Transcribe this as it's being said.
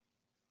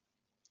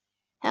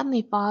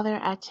Heavenly Father,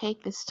 I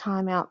take this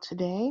time out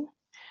today,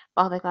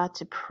 Father God,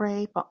 to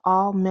pray for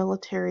all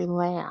military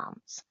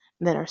lambs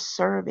that are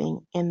serving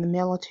in the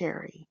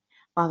military.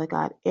 Father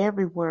God,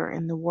 everywhere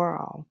in the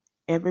world,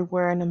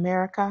 everywhere in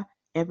America,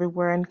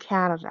 everywhere in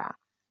Canada,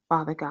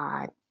 Father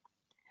God.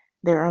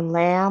 There are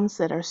lambs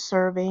that are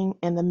serving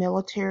in the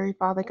military,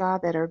 Father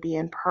God, that are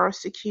being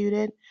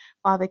persecuted,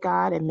 Father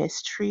God, and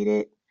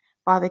mistreated,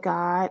 Father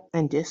God,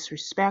 and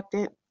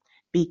disrespected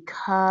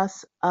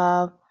because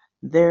of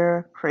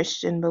their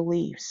Christian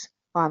beliefs,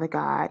 Father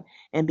God,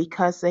 and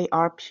because they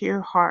are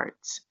pure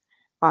hearts,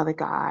 Father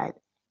God,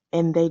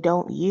 and they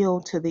don't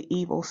yield to the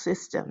evil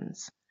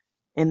systems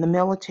in the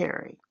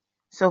military.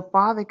 So,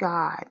 Father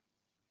God,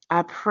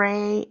 I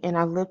pray and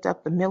I lift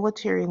up the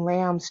military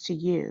lambs to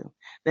you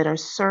that are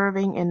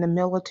serving in the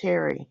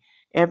military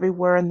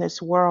everywhere in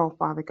this world,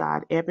 Father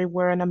God,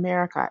 everywhere in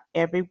America,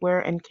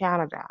 everywhere in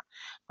Canada,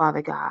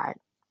 Father God.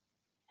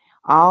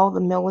 All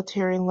the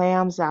military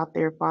lambs out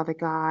there, Father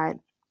God,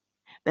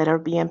 that are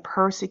being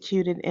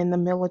persecuted in the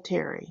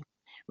military,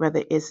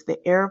 whether it's the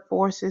Air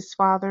Forces,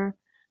 Father,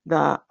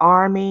 the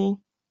Army,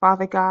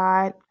 Father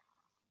God,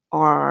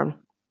 or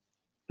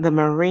the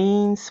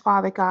Marines,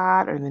 Father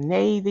God, or the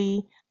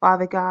Navy,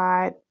 Father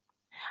God.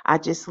 I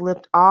just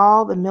lift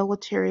all the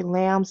military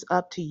lambs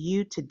up to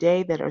you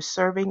today that are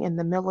serving in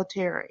the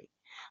military.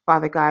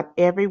 Father God,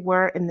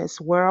 everywhere in this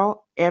world,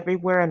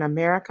 everywhere in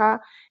America,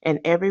 and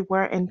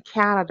everywhere in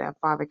Canada,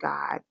 Father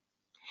God.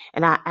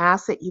 And I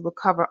ask that you will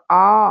cover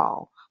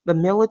all the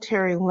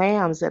military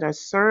lambs that are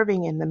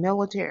serving in the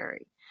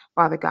military,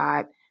 Father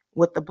God,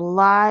 with the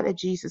blood of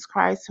Jesus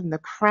Christ from the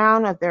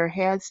crown of their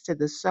heads to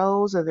the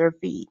soles of their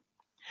feet.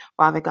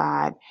 Father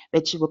God,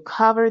 that you will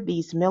cover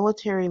these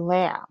military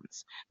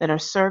lambs that are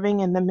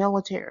serving in the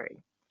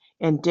military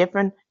in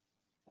different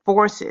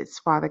forces,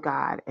 Father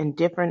God, and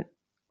different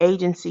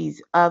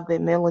agencies of the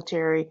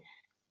military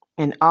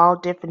in all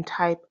different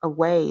type of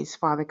ways,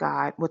 Father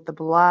God, with the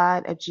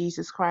blood of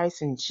Jesus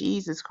Christ in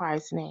Jesus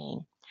Christ's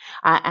name.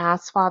 I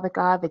ask, Father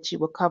God, that you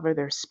will cover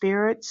their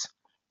spirits,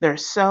 their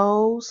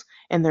souls,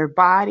 and their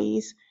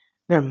bodies,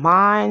 their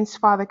minds,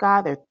 Father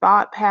God, their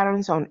thought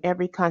patterns on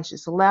every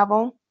conscious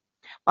level.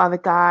 Father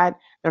God,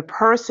 their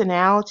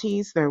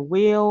personalities, their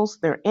wills,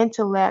 their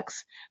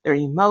intellects, their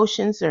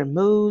emotions, their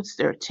moods,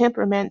 their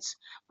temperaments,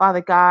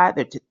 Father God,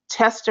 their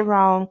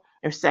testosterone,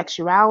 their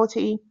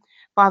sexuality,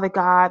 Father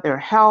God, their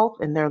health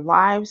and their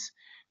lives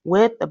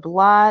with the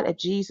blood of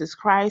Jesus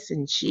Christ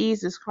in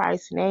Jesus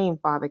Christ's name,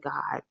 Father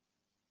God.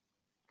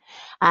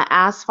 I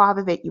ask,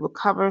 Father, that you will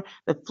cover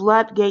the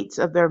floodgates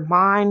of their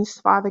minds,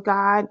 Father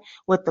God,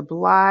 with the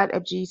blood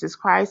of Jesus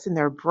Christ in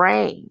their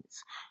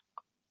brains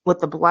with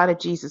the blood of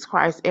Jesus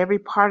Christ, every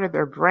part of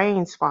their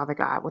brains, Father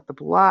God, with the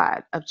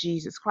blood of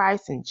Jesus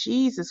Christ in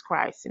Jesus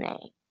Christ's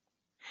name.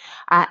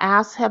 I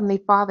ask,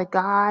 Heavenly Father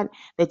God,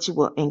 that you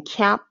will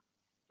encamp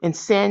and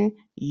send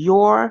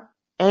your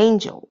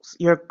angels,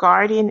 your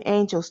guardian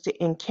angels,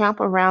 to encamp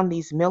around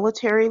these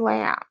military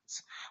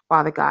lambs,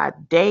 Father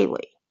God,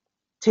 daily,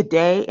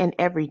 today and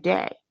every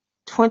day,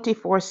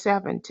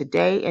 24/7,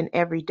 today and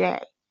every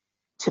day,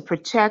 to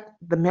protect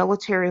the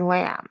military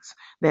lambs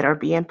that are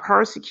being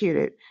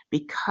persecuted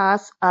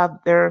because of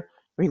their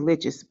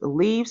religious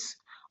beliefs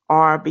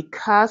or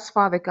because,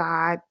 Father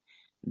God,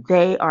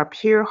 they are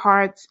pure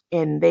hearts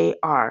and they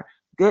are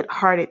good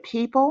hearted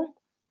people,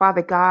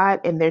 Father God,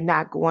 and they're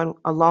not going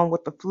along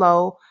with the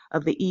flow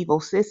of the evil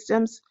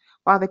systems,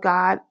 Father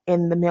God,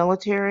 in the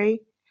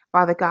military,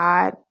 Father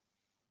God,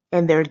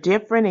 and they're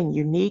different and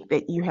unique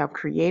that you have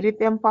created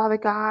them, Father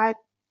God.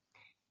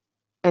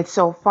 And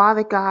so,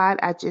 Father God,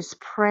 I just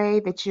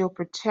pray that you'll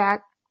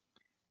protect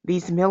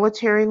these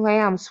military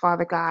lambs,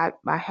 Father God,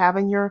 by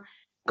having your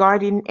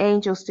guardian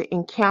angels to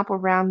encamp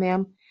around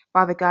them,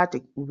 Father God,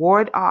 to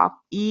ward off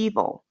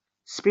evil,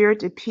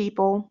 spirited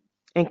people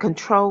and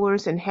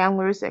controllers and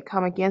handlers that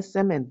come against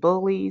them and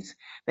bullies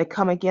that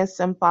come against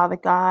them, Father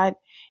God,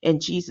 in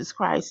Jesus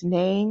Christ's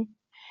name,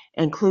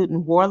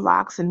 including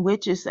warlocks and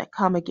witches that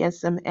come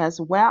against them as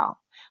well,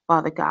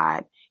 Father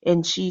God,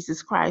 in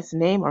Jesus Christ's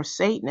name, or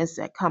Satanists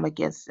that come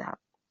against them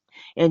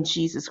in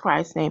Jesus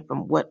Christ's name,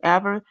 from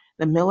whatever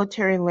the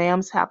military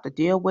lambs have to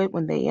deal with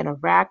when they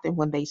interact and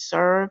when they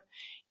serve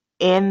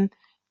in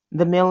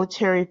the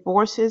military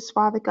forces,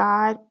 Father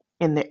God,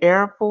 in the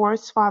Air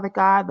Force, Father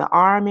God, the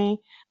Army,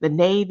 the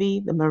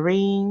Navy, the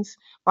Marines,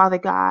 Father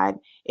God,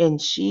 in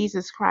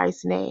Jesus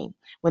Christ's name,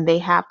 when they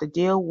have to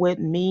deal with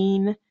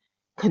mean,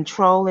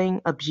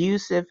 controlling,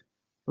 abusive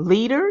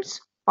leaders,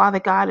 Father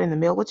God, in the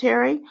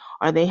military,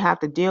 or they have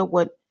to deal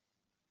with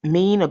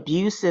mean,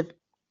 abusive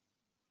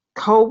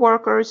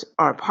co-workers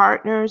or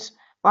partners,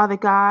 Father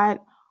God,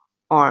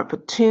 or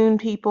platoon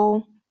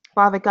people,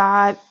 Father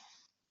God,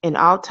 and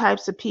all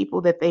types of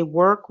people that they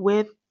work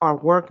with or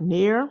work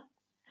near.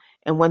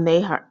 And when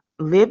they are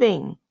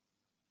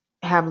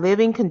have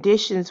living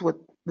conditions with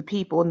the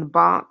people in the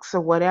box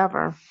or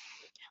whatever,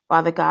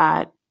 Father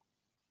God,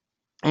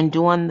 and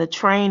during the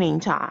training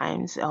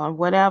times or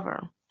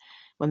whatever,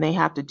 when they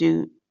have to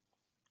do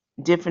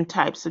different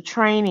types of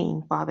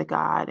training, Father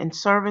God, and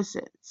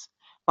services,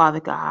 Father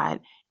God,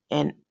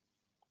 and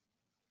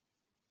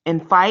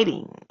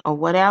fighting or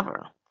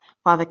whatever.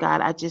 Father God,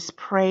 I just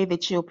pray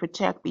that you'll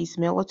protect these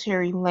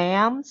military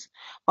lambs,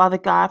 Father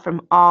God,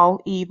 from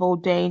all evil,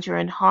 danger,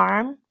 and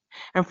harm,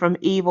 and from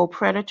evil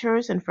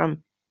predators, and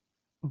from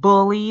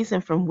bullies,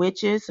 and from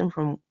witches, and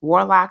from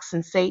warlocks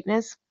and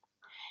Satanists,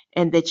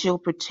 and that you'll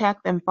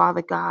protect them,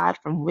 Father God,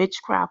 from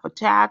witchcraft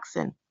attacks,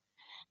 and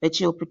that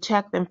you'll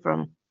protect them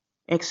from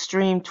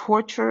extreme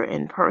torture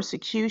and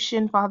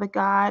persecution, Father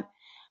God,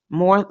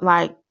 more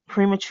like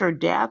premature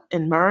death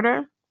and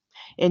murder.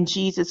 In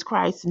Jesus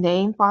Christ's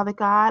name, Father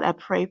God, I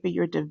pray for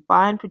your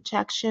divine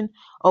protection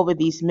over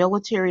these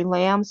military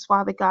lambs,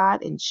 Father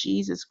God, in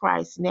Jesus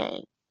Christ's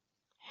name.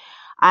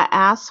 I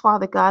ask,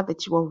 Father God,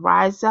 that you will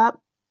rise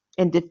up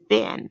and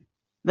defend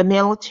the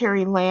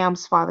military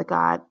lambs, Father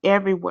God,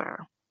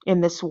 everywhere in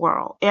this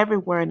world,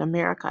 everywhere in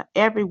America,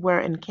 everywhere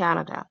in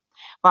Canada,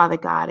 Father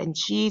God, in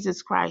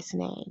Jesus Christ's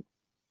name.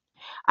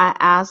 I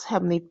ask,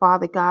 Heavenly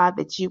Father God,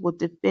 that you will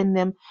defend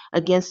them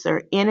against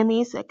their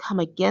enemies that come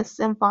against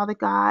them, Father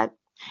God,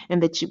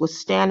 and that you will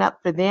stand up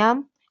for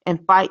them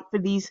and fight for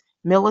these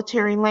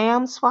military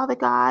lambs, Father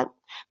God,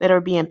 that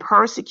are being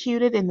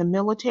persecuted in the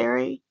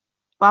military,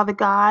 Father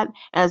God,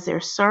 as they're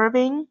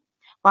serving,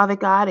 Father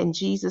God, in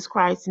Jesus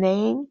Christ's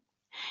name,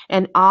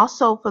 and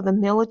also for the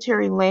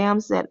military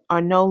lambs that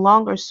are no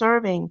longer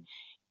serving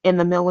in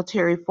the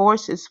military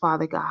forces,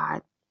 Father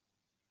God,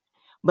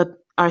 but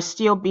are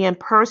still being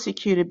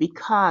persecuted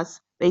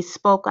because they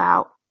spoke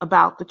out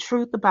about the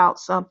truth about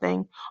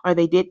something, or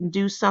they didn't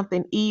do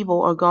something evil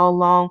or go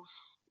along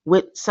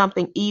with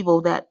something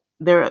evil that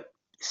their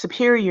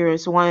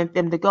superiors wanted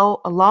them to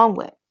go along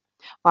with.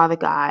 Father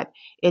God,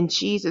 in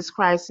Jesus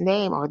Christ's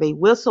name, are they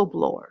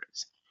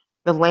whistleblowers?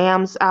 The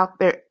lambs out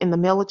there in the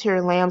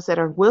military lambs that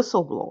are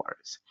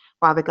whistleblowers,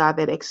 Father God,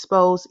 that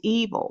expose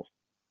evil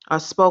or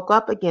spoke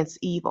up against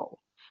evil,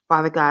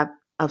 Father God,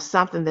 of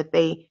something that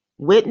they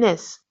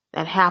witnessed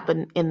that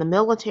happened in the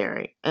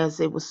military as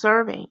they were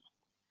serving.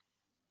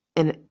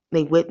 And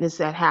they witnessed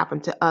that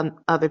happen to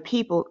other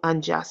people,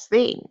 unjust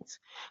things.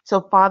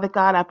 So, Father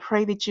God, I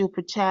pray that you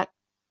protect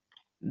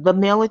the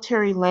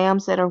military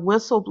lambs that are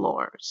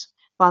whistleblowers,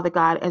 Father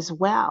God, as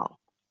well.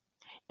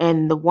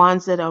 And the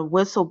ones that are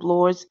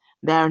whistleblowers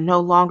that are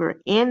no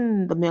longer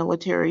in the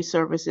military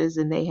services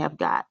and they have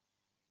got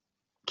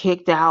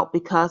kicked out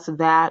because of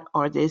that,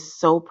 or they're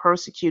so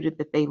persecuted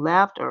that they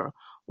left, or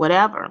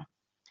whatever.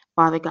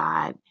 Father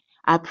God,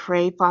 I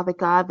pray, Father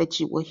God, that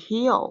you will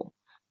heal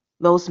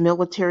those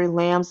military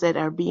lambs that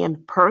are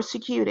being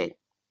persecuted,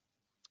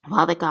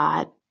 Father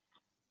God,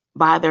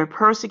 by their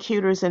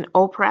persecutors and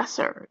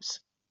oppressors,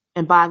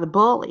 and by the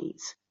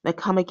bullies that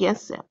come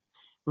against them.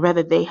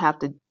 Whether they have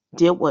to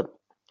deal with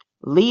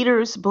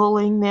leaders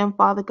bullying them,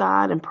 Father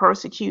God, and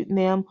persecuting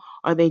them,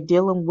 or they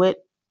dealing with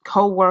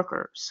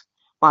co-workers,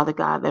 Father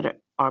God, that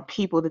are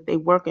people that they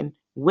working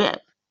with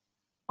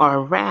or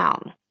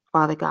around,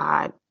 Father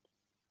God,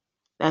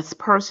 that's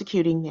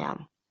persecuting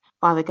them,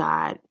 Father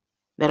God,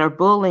 that are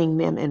bullying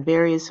them in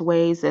various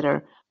ways, that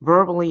are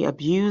verbally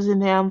abusing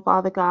them,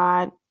 Father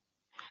God,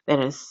 that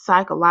is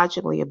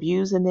psychologically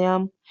abusing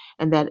them,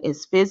 and that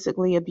is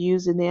physically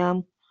abusing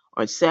them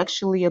or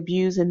sexually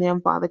abusing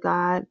them, Father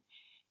God,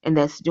 and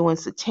that's doing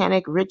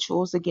satanic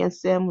rituals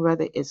against them,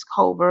 whether it's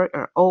covert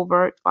or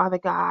overt, Father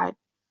God,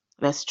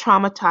 that's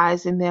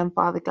traumatizing them,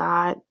 Father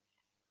God,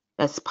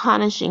 that's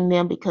punishing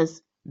them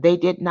because they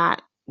did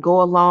not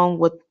go along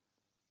with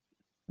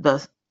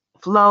the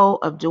flow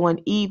of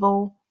doing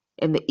evil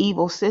in the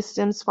evil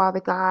systems, Father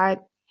God,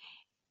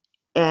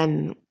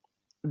 and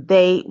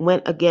they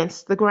went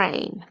against the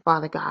grain,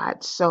 Father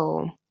God,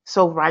 so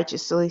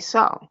righteously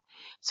so.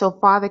 So,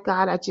 Father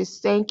God, I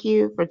just thank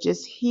you for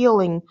just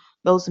healing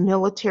those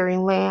military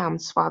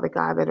lambs, Father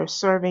God, that are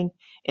serving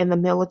in the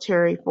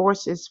military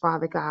forces,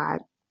 Father God,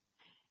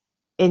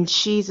 in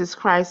Jesus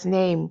Christ's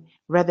name,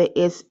 whether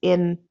it's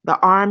in the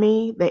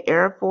Army, the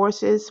Air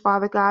Forces,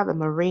 Father God, the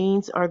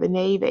Marines, or the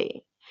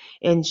Navy.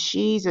 In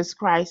Jesus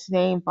Christ's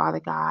name, Father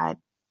God.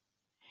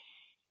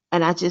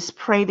 And I just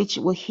pray that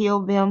you will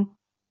heal them,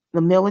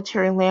 the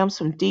military lambs,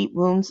 from deep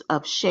wounds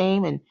of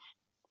shame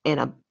and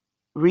a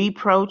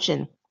reproach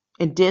and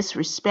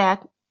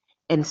disrespect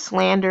and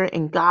slander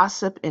and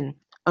gossip and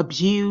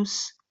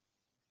abuse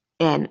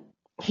and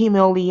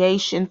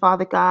humiliation,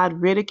 Father God,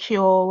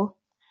 ridicule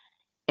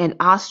and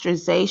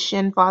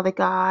ostracization, Father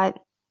God,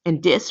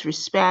 and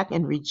disrespect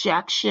and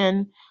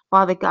rejection,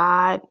 Father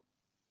God.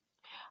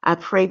 I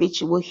pray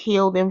that you will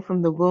heal them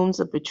from the wounds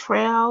of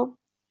betrayal,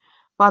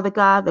 Father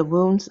God, the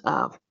wounds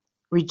of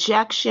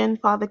rejection,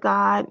 Father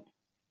God,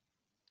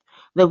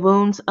 the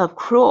wounds of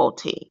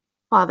cruelty,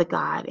 Father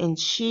God, in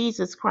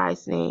Jesus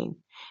Christ's name,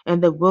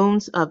 and the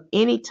wounds of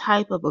any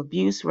type of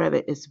abuse,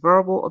 whether it's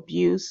verbal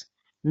abuse,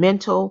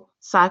 mental,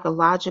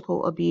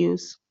 psychological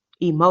abuse,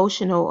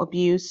 emotional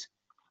abuse,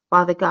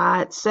 Father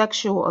God,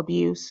 sexual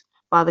abuse,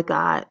 Father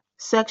God,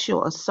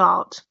 sexual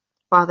assault,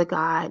 Father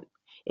God,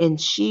 in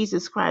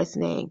Jesus Christ's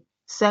name,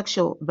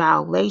 sexual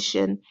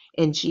violation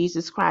in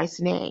Jesus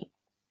Christ's name.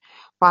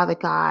 Father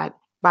God,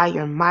 by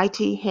your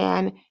mighty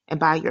hand and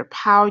by your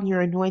power and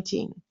your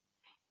anointing.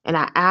 And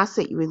I ask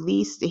that you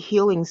release the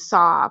healing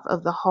salve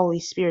of the Holy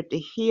Spirit to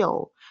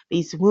heal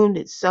these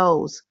wounded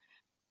souls,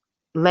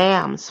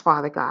 lambs,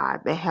 Father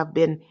God, that have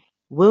been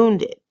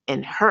wounded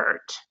and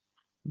hurt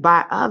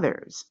by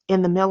others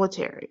in the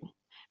military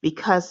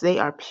because they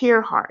are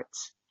pure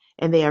hearts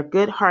and they are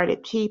good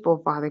hearted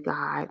people, Father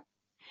God,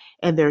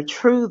 and they're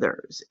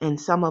truthers, and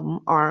some of them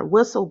are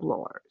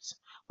whistleblowers,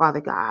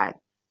 Father God.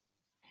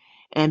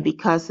 And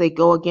because they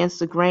go against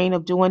the grain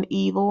of doing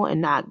evil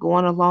and not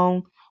going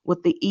along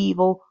with the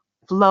evil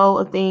flow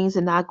of things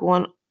and not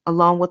going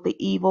along with the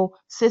evil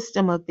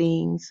system of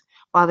things,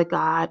 Father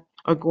God,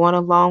 or going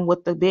along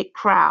with the big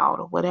crowd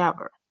or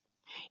whatever.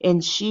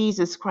 In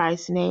Jesus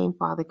Christ's name,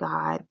 Father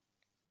God,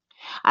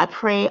 I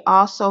pray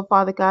also,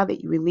 Father God,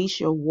 that you release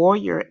your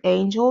warrior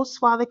angels,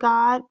 Father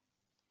God,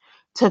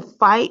 to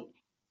fight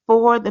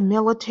for the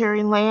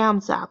military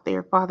lambs out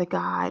there, Father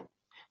God,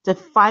 to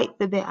fight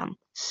for them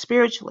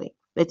spiritually,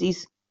 that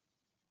these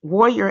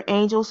warrior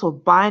angels will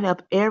bind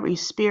up every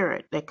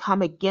spirit that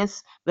come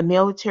against the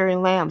military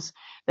lambs,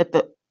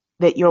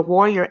 that your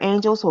warrior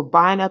angels will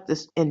bind up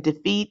this and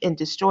defeat and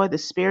destroy the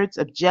spirits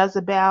of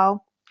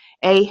Jezebel,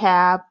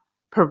 Ahab,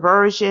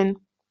 perversion,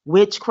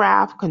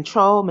 witchcraft,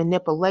 control,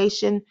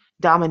 manipulation,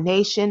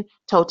 domination,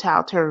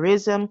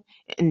 totalitarianism,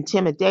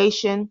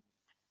 intimidation,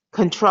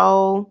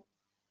 control,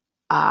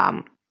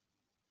 um,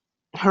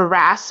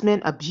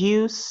 harassment,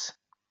 abuse,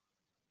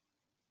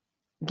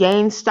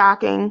 gain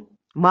stalking,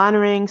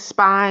 monitoring,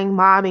 spying,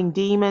 mobbing,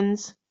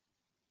 demons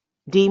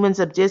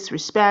of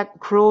disrespect,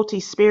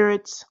 cruelty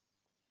spirits,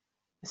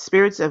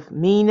 spirits of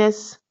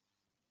meanness,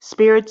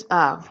 spirits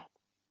of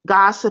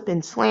gossip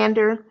and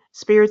slander,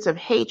 spirits of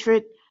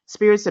hatred,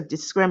 spirits of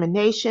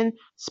discrimination,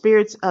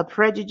 spirits of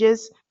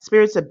prejudice,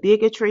 spirits of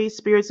bigotry,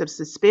 spirits of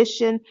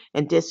suspicion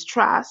and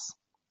distrust,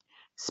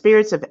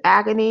 spirits of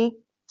agony,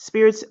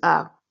 spirits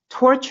of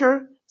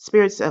torture,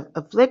 spirits of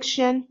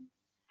affliction,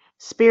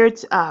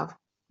 spirits of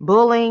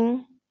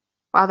bullying,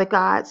 Father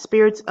God,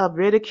 spirits of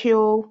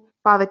ridicule,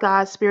 Father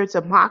God, spirits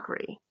of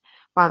mockery,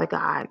 Father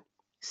God,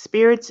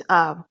 spirits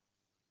of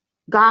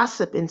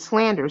gossip and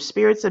slander,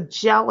 spirits of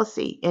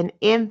jealousy and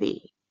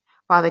envy,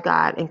 Father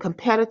God, and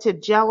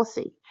competitive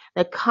jealousy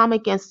that come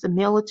against the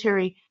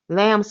military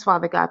lambs,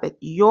 Father God, that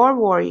your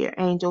warrior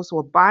angels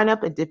will bind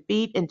up and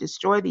defeat and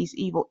destroy these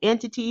evil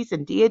entities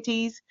and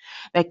deities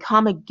that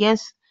come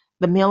against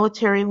the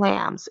military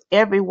lambs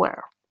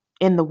everywhere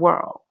in the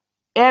world,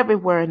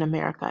 everywhere in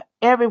America,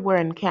 everywhere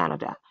in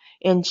Canada.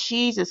 In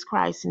Jesus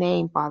Christ's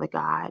name, Father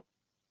God.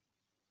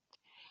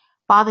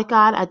 Father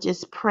God, I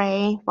just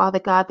pray, Father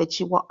God, that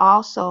you will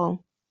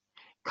also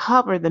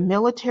cover the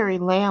military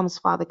lambs,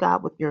 Father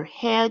God, with your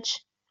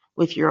hedge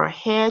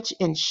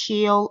and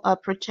shield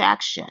of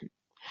protection,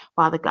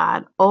 Father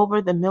God,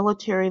 over the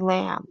military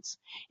lambs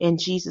in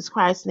Jesus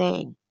Christ's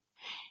name.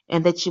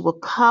 And that you will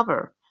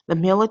cover the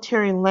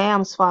military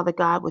lambs, Father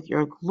God, with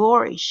your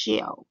glory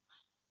shield,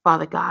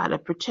 Father God,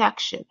 of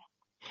protection.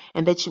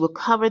 And that you will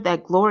cover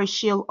that glory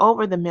shield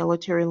over the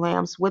military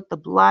lambs with the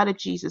blood of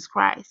Jesus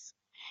Christ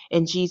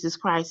in Jesus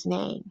Christ's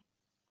name.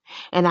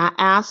 And I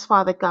ask,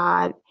 Father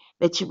God,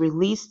 that you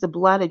release the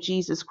blood of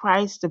Jesus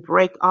Christ to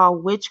break all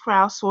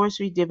witchcraft,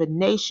 sorcery,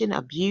 divination,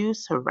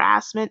 abuse,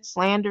 harassment,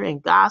 slander,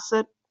 and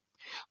gossip.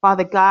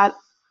 Father God,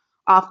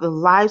 off the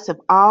lives of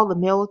all the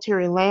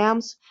military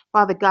lambs.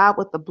 Father God,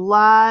 with the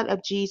blood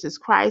of Jesus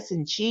Christ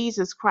in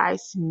Jesus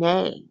Christ's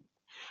name.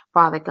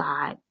 Father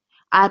God,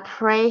 I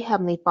pray,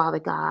 Heavenly Father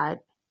God,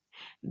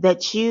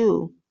 that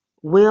you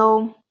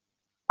will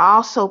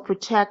also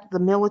protect the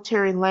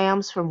military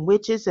lambs from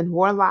witches and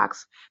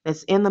warlocks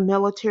that's in the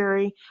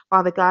military,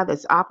 Father God,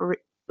 that's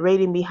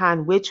operating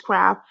behind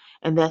witchcraft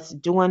and that's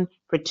doing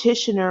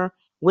practitioner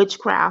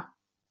witchcraft,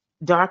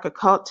 dark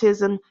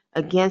occultism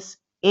against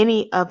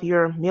any of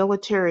your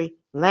military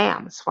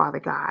lambs, Father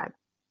God,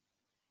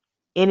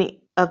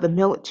 any of the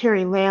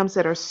military lambs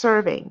that are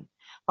serving,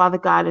 Father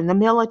God, in the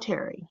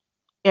military,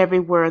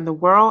 everywhere in the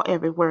world,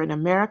 everywhere in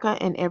America,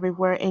 and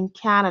everywhere in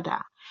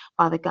Canada,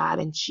 Father God,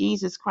 in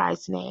Jesus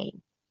Christ's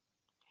name.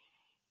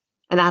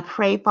 And I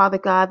pray, Father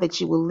God, that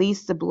you will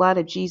release the blood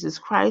of Jesus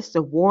Christ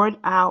to ward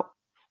out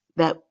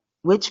that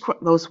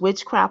those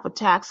witchcraft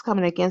attacks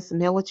coming against the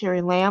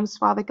military lambs,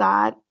 Father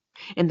God,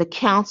 and to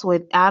counsel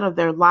it out of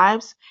their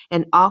lives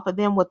and offer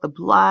them with the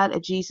blood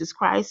of Jesus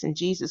Christ in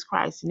Jesus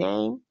Christ's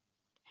name.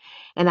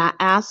 And I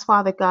ask,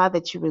 Father God,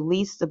 that you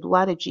release the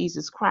blood of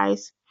Jesus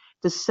Christ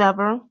to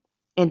sever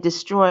and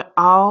destroy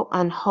all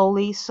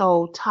unholy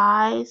soul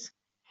ties,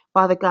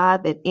 Father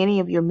God, that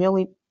any of your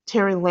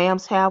military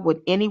lambs have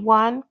with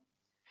anyone,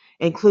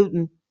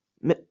 including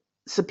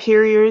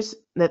superiors,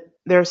 that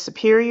their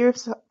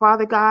superiors,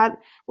 Father God,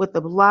 with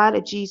the blood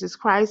of Jesus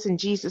Christ in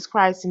Jesus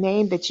Christ's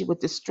name, that you would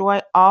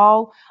destroy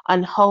all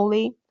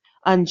unholy,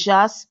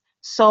 unjust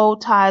soul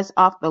ties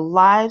off the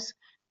lives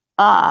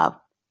of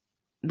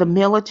the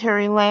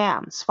military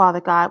lambs, Father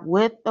God,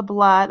 with the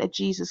blood of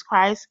Jesus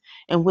Christ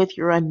and with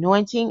your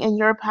anointing and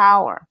your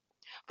power,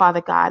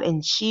 Father God,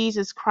 in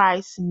Jesus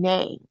Christ's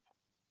name.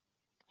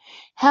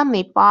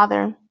 Heavenly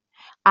Father,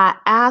 I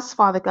ask,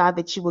 Father God,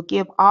 that you will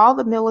give all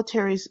the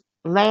military's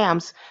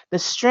lambs the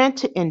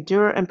strength to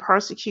endure and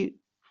persecute,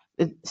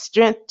 the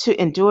strength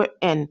to endure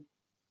and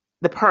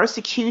the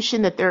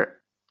persecution that they're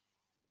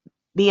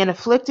being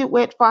afflicted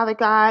with, Father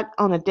God,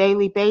 on a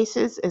daily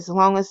basis, as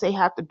long as they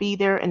have to be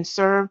there and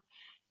serve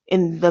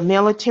in the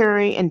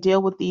military and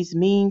deal with these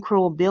mean,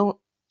 cruel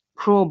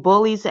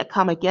bullies that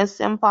come against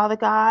them, Father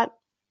God,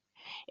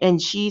 in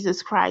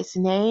Jesus Christ's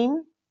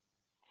name.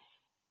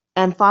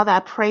 And Father,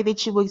 I pray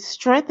that you would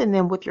strengthen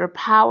them with your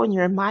power and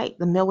your might,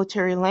 the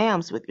military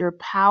lambs, with your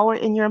power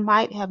and your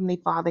might, Heavenly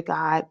Father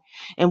God,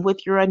 and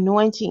with your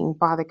anointing,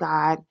 Father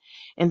God,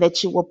 and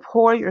that you will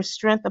pour your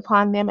strength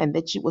upon them and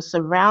that you will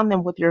surround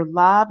them with your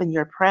love and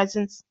your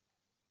presence,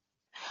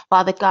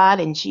 Father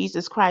God, in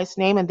Jesus Christ's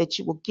name, and that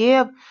you will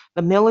give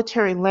the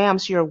military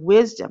lambs your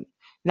wisdom,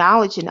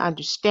 knowledge, and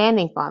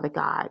understanding, Father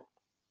God,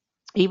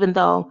 even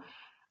though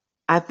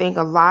I think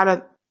a lot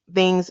of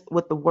things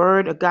with the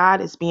word of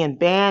God is being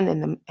banned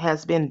and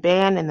has been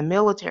banned in the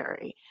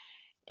military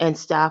and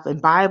stuff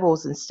and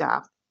Bibles and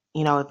stuff,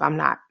 if I'm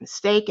not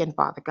mistaken,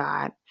 Father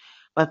God.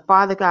 But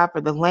Father God,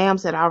 for the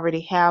lambs that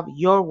already have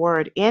your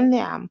word in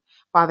them,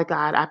 Father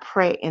God, I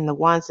pray in the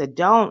ones that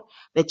don't,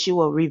 that you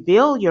will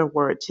reveal your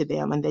word to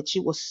them and that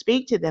you will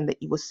speak to them,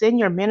 that you will send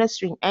your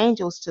ministering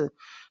angels to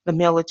the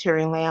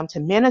military lambs to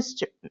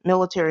minister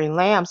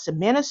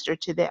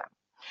to them,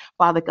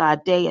 Father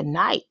God, day and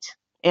night,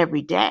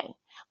 every day,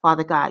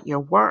 Father God, your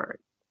word,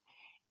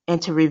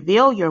 and to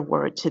reveal your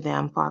word to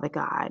them, Father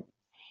God,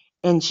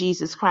 in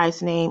Jesus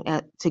Christ's name,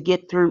 to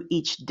get through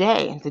each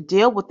day and to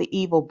deal with the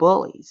evil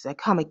bullies that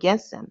come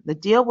against them, to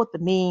deal with the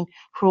mean,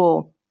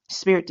 cruel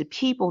spirited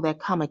people that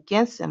come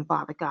against them,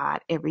 Father God,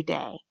 every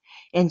day,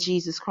 in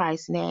Jesus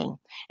Christ's name,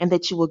 and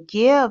that you will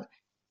give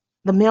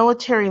the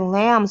military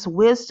lambs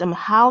wisdom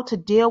how to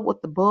deal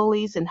with the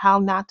bullies and how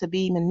not to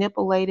be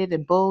manipulated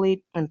and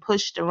bullied and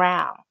pushed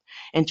around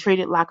and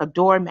treated like a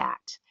doormat,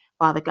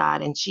 Father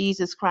God, in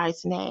Jesus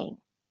Christ's name.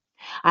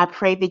 I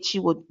pray that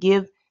you would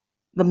give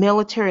the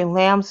military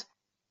lambs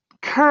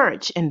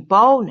courage and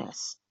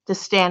boldness to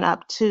stand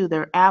up to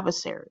their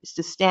adversaries,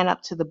 to stand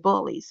up to the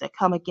bullies that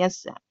come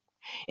against them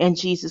in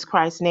Jesus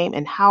Christ's name,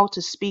 and how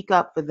to speak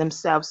up for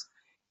themselves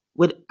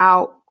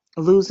without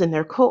losing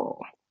their cool,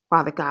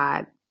 Father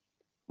God,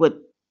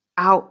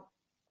 without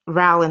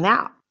riling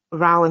up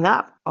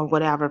or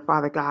whatever,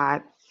 Father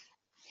God,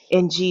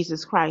 in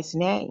Jesus Christ's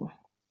name.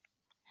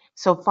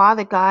 So,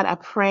 Father God, I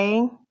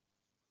pray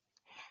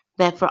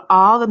that for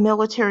all the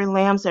military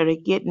lambs that are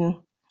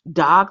getting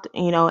docked,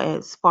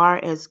 as far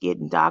as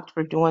getting docked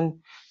for doing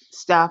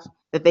stuff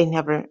that they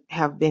never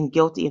have been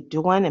guilty of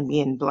doing and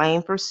being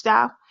blamed for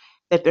stuff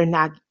that they're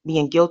not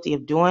being guilty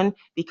of doing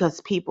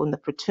because people in the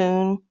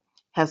platoon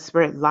have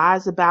spread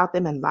lies about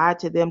them and lied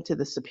to them to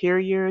the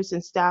superiors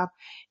and stuff,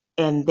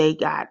 and they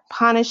got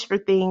punished for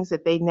things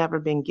that they've never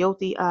been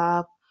guilty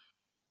of.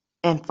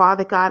 And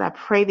Father God, I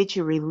pray that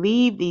you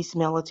relieve these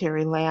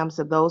military lambs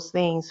of those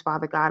things,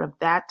 Father God, of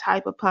that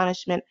type of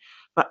punishment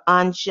for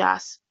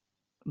unjust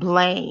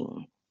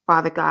blame,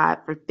 Father God,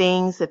 for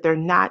things that they're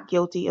not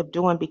guilty of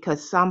doing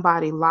because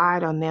somebody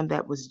lied on them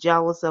that was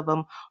jealous of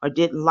them or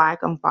didn't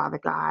like them, Father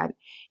God,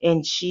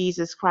 in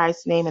Jesus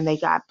Christ's name, and they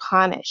got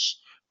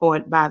punished for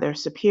it by their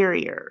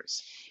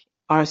superiors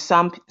or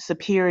some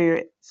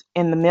superiors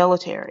in the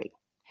military.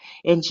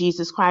 In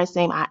Jesus Christ's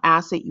name, I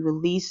ask that you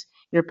release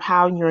your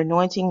power and your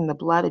anointing in the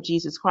blood of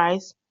Jesus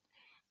Christ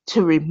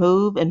to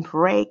remove and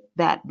break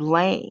that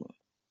blame,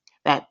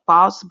 that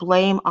false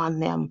blame on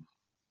them,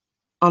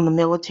 on the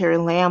military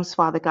lambs,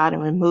 Father God,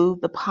 and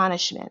remove the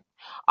punishment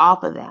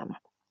off of them,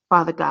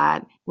 Father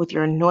God, with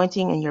your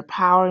anointing and your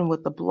power and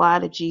with the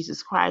blood of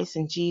Jesus Christ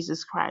in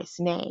Jesus Christ's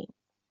name.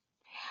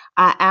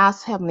 I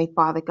ask, Heavenly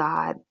Father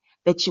God,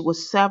 that you will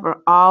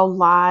sever all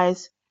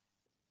lies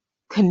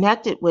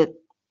connected with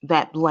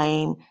that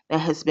blame that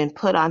has been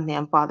put on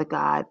them, Father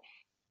God,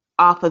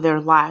 off of their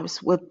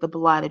lives with the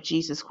blood of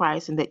Jesus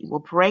Christ, and that you will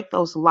break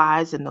those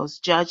lies and those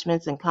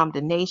judgments and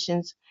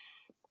condemnations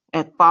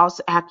and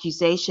false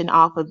accusation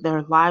off of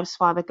their lives,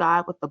 Father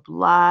God, with the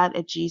blood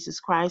of Jesus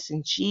Christ,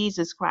 in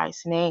Jesus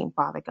Christ's name,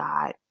 Father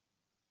God.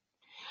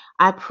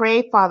 I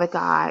pray, Father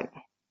God,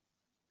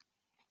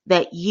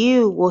 that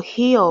you will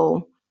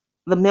heal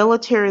the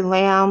military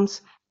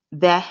lambs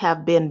that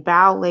have been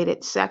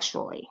violated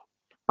sexually,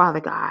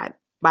 Father God,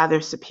 by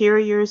their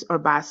superiors or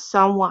by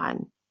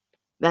someone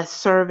that's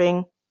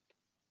serving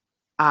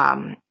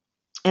in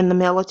the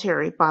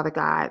military, Father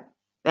God,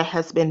 that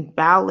has been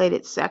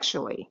violated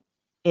sexually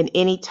in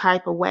any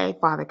type of way,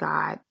 Father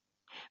God,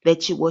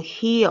 that you will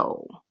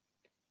heal,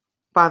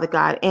 Father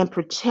God, and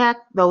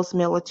protect those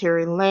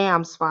military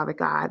lambs, Father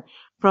God,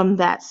 from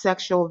that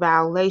sexual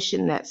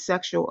violation, that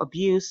sexual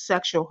abuse,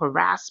 sexual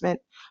harassment,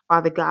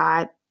 Father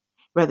God,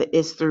 whether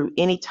it's through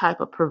any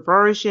type of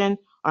perversion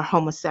or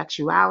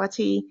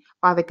homosexuality,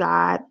 Father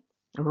God,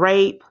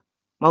 rape,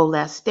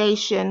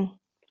 molestation,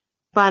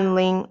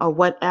 funneling, or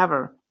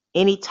whatever,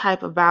 any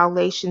type of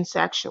violation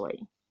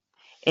sexually,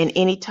 and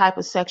any type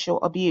of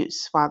sexual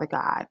abuse, Father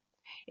God.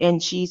 in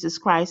Jesus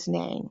Christ's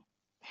name,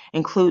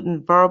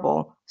 including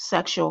verbal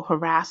sexual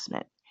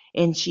harassment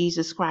in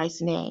Jesus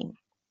Christ's name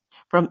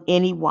from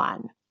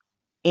anyone,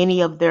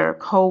 any of their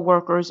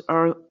co-workers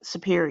or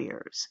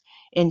superiors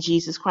in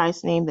Jesus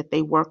Christ's name that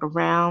they work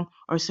around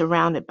or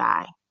surrounded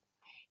by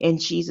in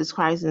Jesus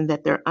Christ, and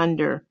that they're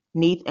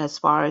underneath as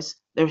far as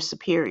their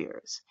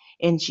superiors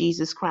in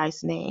Jesus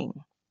Christ's name.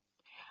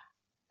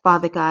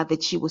 Father God,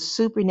 that you will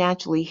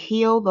supernaturally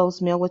heal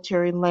those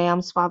military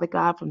lambs, Father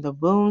God, from the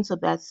wounds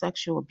of that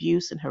sexual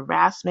abuse and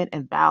harassment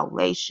and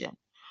violation,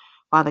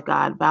 Father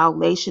God,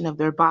 violation of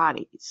their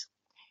bodies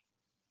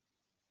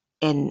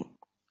and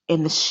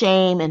the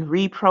shame and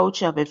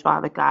reproach of it,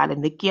 Father God,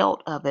 and the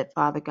guilt of it,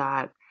 Father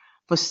God,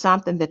 for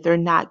something that they're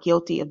not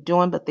guilty of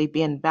doing, but they've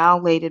been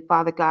violated,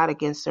 Father God,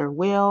 against their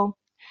will.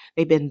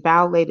 They've been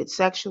violated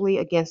sexually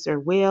against their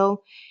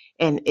will,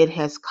 and it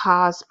has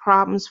caused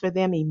problems for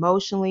them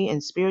emotionally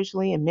and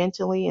spiritually and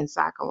mentally and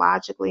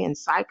psychologically and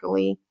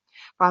psychically,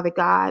 Father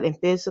God, and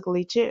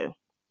physically too.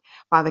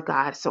 Father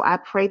God. So I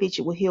pray that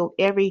you will heal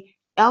every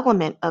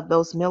element of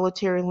those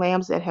military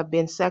lambs that have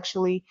been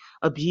sexually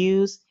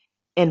abused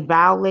and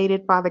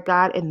violated, Father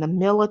God, in the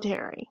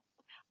military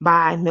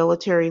by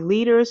military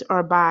leaders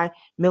or by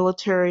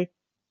military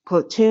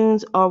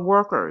platoons or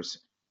workers,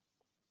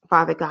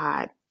 Father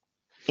God,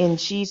 in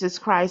Jesus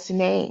Christ's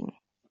name,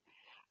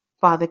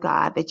 Father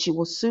God, that you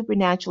will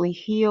supernaturally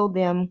heal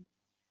them,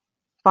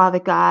 Father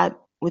God,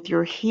 with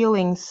your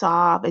healing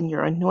salve and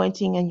your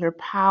anointing and your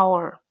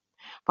power,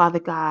 Father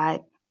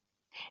God,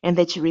 and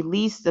that you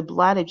release the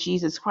blood of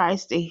Jesus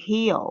Christ to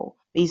heal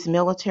these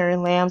military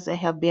lambs that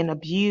have been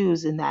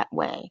abused in that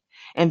way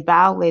and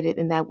violated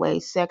in that way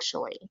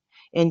sexually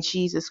in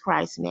Jesus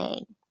Christ's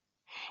name.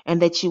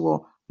 And that you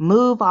will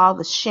move all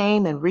the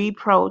shame and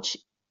reproach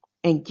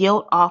and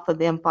guilt off of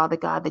them, Father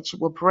God, that you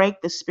will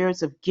break the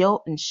spirits of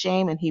guilt and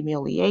shame and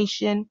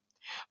humiliation,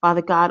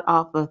 Father God,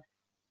 off of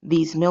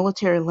these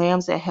military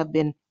lambs that have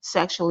been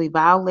sexually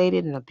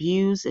violated and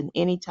abused in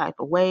any type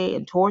of way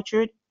and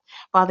tortured.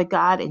 Father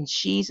God, in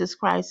Jesus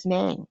Christ's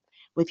name,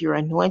 with your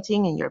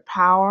anointing and your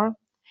power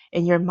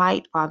and your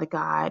might, Father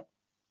God,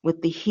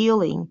 with the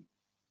healing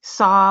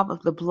salve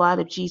of the blood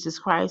of Jesus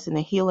Christ and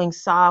the healing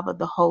salve of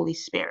the Holy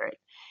Spirit,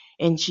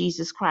 in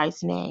Jesus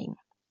Christ's name.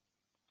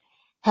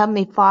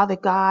 Heavenly Father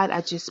God,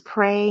 I just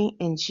pray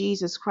in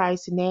Jesus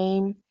Christ's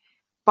name,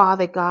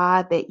 Father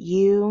God, that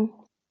you,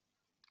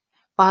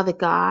 Father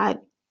God,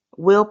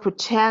 will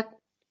protect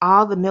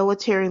all the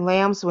military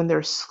lambs when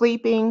they're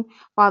sleeping,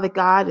 Father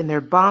God, in their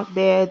bunk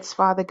beds,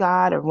 Father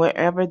God, or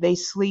wherever they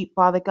sleep,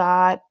 Father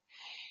God.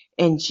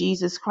 In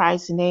Jesus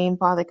Christ's name,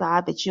 Father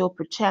God, that you'll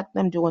protect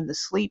them during the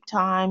sleep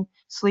time,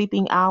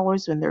 sleeping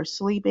hours when they're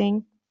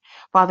sleeping.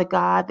 Father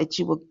God, that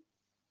you will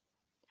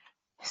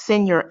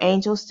send your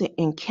angels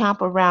to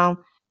encamp around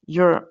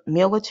the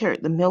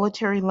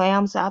military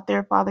lambs out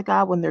there, Father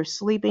God, when they're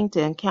sleeping,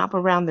 to encamp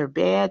around their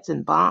beds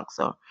and bunks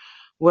or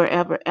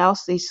wherever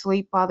else they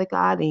sleep, Father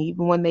God, and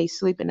even when they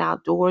sleep in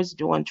outdoors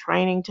during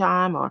training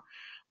time or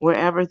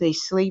wherever they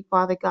sleep,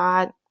 Father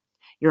God,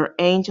 your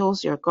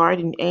angels, your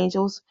guardian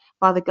angels,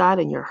 Father God,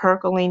 and your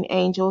Herculean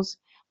angels,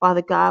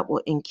 Father God,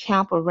 will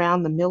encamp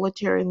around the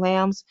military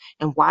lambs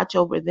and watch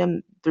over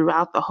them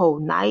throughout the whole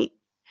night,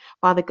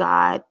 Father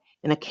God,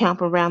 and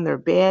encamp around their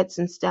beds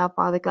and stuff,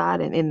 Father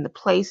God, and in the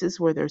places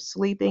where they're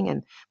sleeping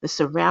and the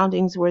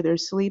surroundings where they're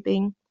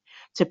sleeping,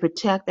 to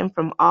protect them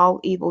from all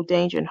evil,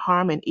 danger, and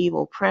harm and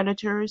evil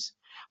predators,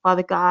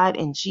 Father God,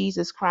 in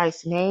Jesus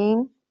Christ's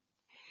name,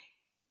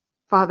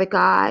 Father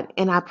God.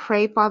 And I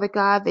pray, Father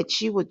God,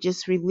 that you would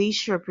just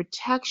release your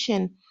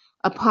protection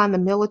upon the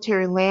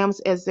military lambs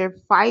as they're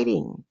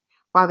fighting,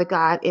 Father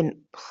God,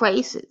 in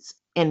places,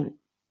 in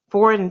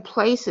foreign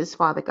places,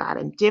 Father God,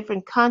 in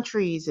different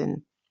countries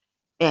and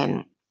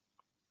in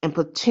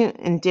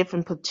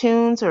different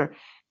platoons or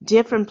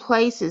different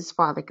places,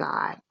 Father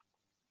God,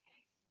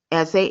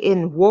 as they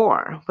in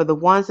war, for the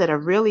ones that are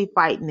really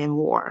fighting in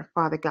war,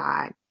 Father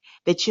God,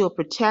 that you'll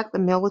protect the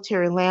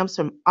military lambs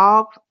from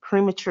all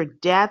premature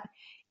death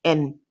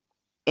and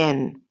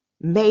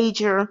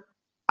major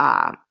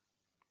uh,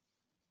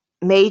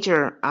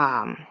 major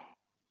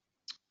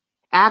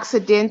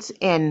accidents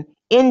and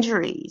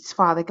injuries,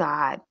 Father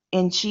God,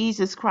 in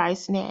Jesus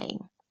Christ's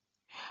name.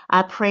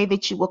 I pray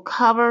that you will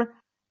cover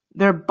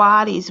their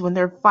bodies when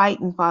they're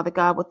fighting, Father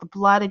God, with the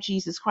blood of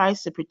Jesus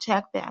Christ to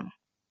protect them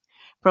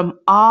from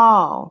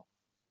all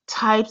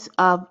types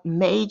of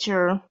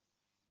major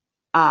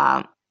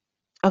uh,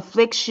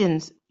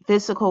 afflictions,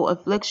 physical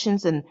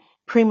afflictions, and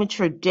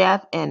premature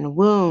death and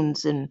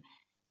wounds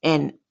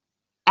and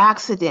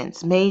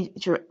accidents,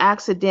 major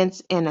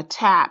accidents and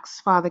attacks,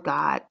 Father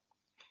God,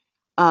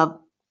 of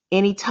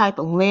any type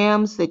of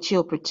limbs, that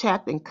you'll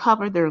protect and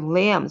cover their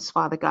limbs,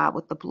 Father God,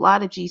 with the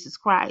blood of Jesus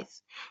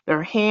Christ,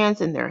 their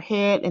hands and their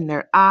head and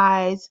their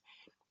eyes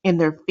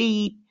and their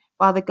feet,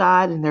 Father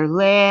God, and their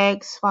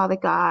legs, Father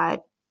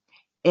God,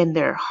 and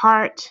their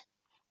heart,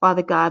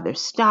 Father God, their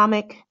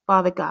stomach,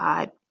 Father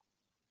God,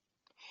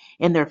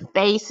 and their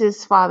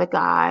faces, Father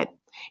God,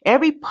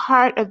 every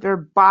part of their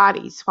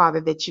bodies,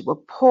 Father, that you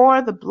will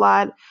pour the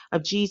blood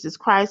of Jesus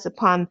Christ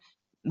upon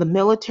the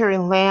military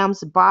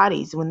lambs'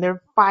 bodies when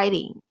they're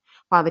fighting,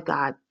 Father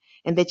God,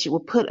 and that you will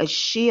put a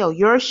shield,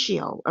 your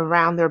shield,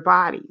 around their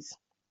bodies,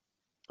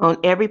 on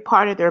every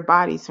part of their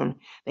bodies from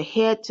the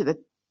head to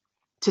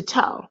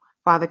toe,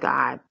 Father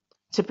God,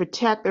 to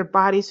protect their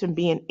bodies from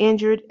being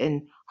injured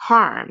and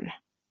harmed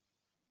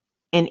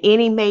in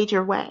any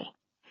major way.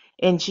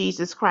 In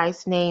Jesus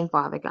Christ's name,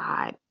 Father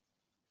God,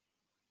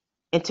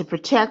 and to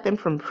protect them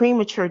from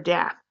premature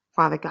death,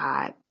 Father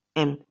God,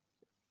 and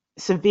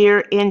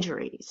severe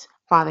injuries,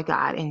 Father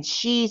God, in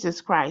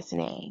Jesus Christ's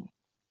name.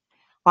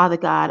 Father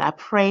God, I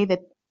pray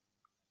that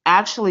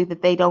that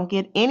they don't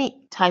get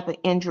any type of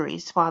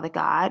injuries, Father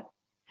God,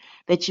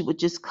 that you would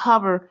just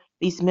cover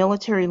these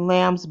military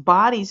lambs'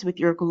 bodies with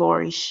your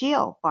glory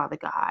shield, Father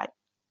God,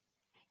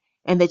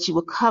 and that you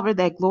would cover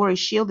that glory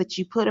shield that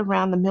you put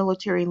around the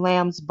military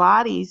lambs'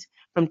 bodies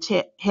from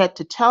head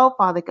to toe,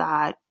 Father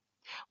God,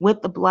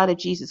 with the blood of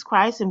Jesus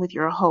Christ and with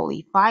your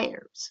holy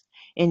fires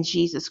in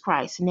Jesus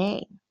Christ's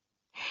name.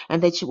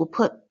 And that you will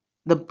put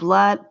the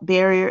blood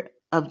barrier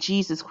of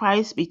Jesus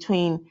Christ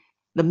between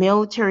the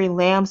military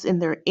lambs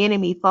and their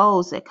enemy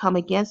foes that come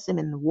against them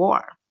in the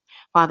war,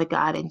 Father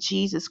God, in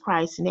Jesus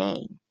Christ's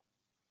name,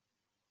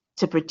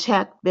 to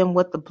protect them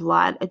with the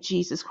blood of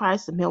Jesus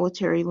Christ, the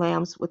military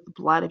lambs with the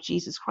blood of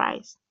Jesus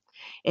Christ,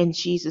 in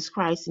Jesus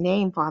Christ's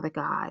name, Father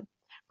God,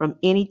 from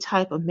any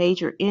type of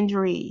major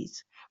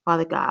injuries,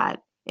 Father God,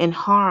 and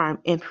harm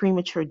and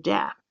premature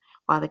death,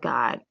 Father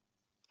God,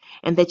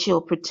 and that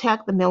you'll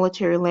protect the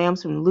military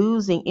lambs from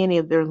losing any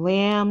of their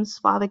limbs,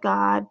 Father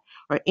God,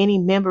 or any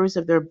members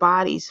of their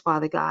bodies,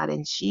 Father God,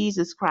 in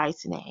Jesus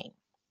Christ's name.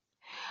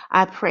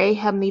 I pray,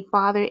 Heavenly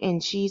Father, in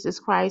Jesus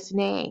Christ's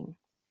name,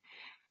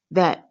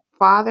 that,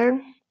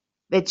 Father,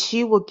 that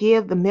you will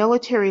give the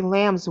military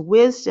lambs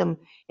wisdom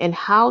in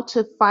how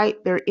to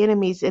fight their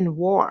enemies in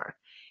war,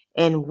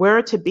 and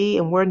where to be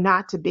and where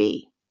not to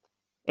be,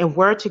 and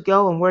where to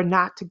go and where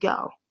not to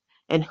go,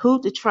 and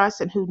who to trust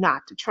and who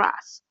not to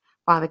trust.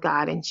 Father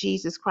God, in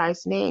Jesus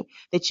Christ's name,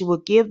 that you will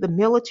give the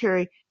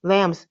military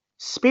lambs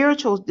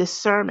spiritual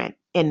discernment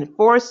and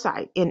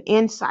foresight and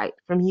insight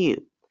from you,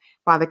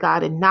 Father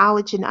God, and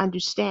knowledge and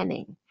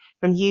understanding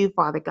from you,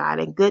 Father God,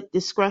 and good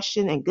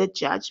discretion and good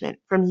judgment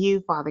from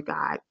you, Father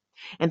God,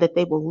 and that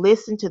they will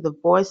listen to the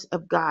voice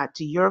of God,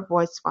 to your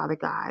voice, Father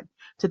God,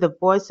 to the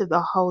voice of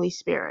the Holy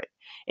Spirit,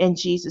 in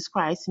Jesus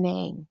Christ's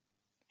name.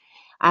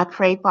 I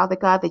pray, Father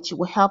God, that you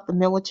will help the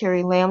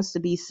military lambs to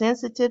be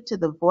sensitive to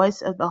the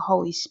voice of the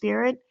Holy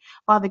Spirit,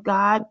 Father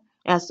God,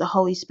 as the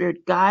Holy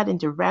Spirit guide and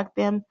direct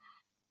them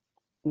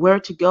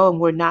where to go and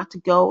where not to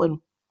go,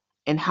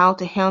 and how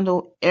to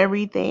handle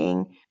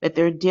everything that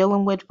they're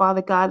dealing with,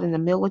 Father God, in the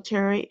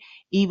military,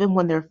 even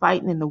when they're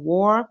fighting in the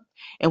war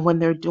and when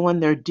they're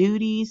doing their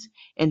duties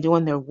and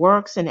doing their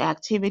works and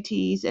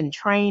activities and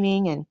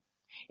training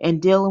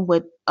and dealing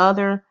with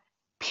other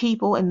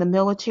people in the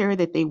military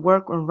that they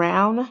work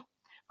around,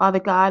 Father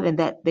God, and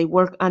that they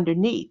work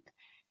underneath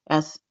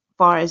as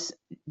far as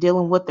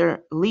dealing with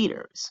their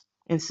leaders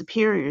and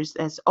superiors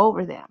that's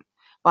over them,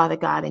 Father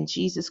God, in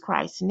Jesus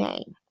Christ's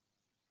name.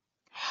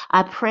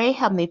 I pray,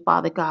 Heavenly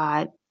Father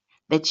God,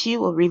 that you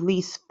will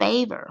release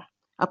favor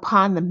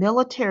upon the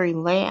military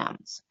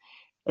lambs,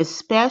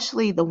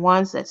 especially the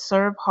ones that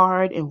serve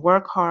hard and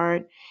work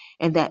hard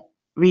and that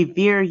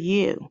revere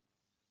you,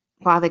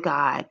 Father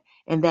God,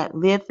 and that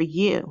live for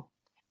you,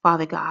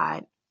 Father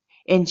God,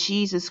 in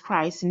Jesus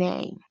Christ's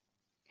name,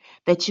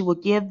 that you will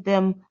give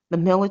them, the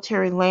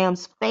military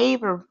lambs,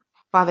 favor,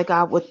 Father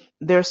God, with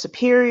their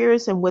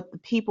superiors and with the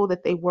people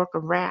that they work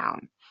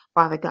around,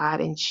 Father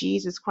God, in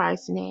Jesus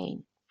Christ's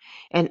name.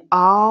 And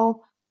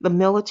all the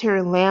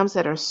military lambs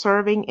that are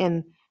serving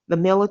in the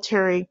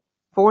military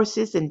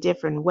forces in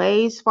different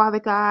ways, Father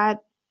God,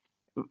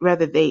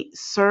 whether they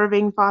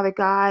serving, Father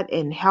God,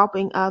 and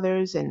helping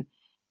others and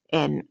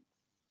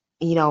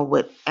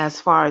with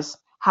as far as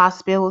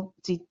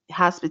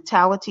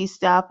hospitality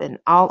stuff and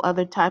all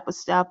other type of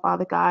stuff,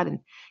 Father God, and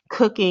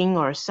cooking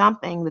or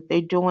something that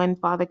they're doing,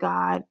 Father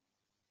God,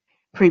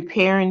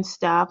 preparing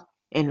stuff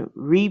and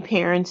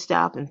repairing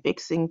stuff and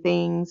fixing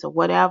things or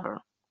whatever,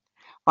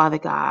 Father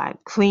God,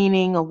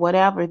 cleaning or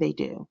whatever they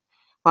do,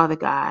 Father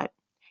God,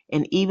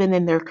 and even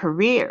in their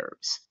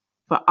careers,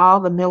 for all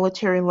the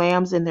military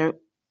lambs in their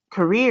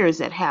careers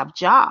that have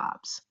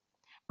jobs,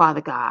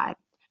 Father God,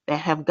 that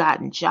have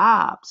gotten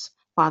jobs,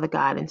 Father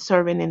God, and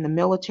serving in the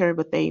military,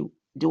 but they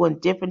doing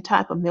different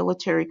type of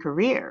military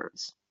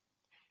careers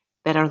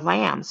that are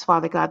lambs,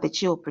 Father God,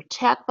 that you'll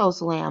protect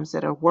those lambs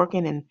that are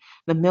working in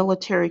the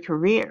military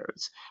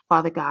careers,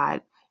 Father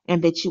God,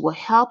 and that you will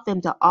help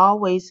them to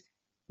always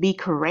be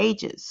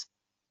courageous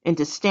and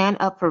to stand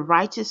up for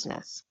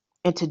righteousness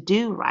and to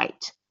do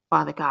right,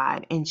 Father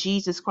God, in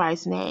Jesus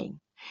Christ's name,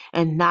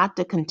 and not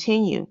to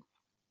continue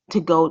to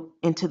go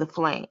into the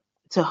flame,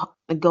 to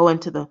go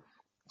into the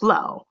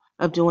flow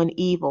of doing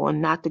evil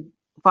and not to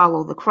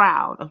follow the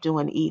crowd of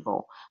doing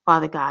evil,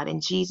 Father God,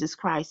 in Jesus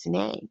Christ's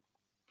name.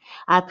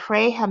 I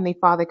pray, Heavenly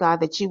Father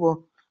God, that you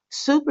will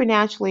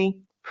supernaturally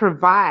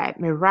provide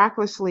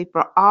miraculously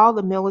for all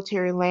the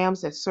military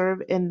lambs that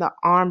serve in the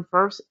armed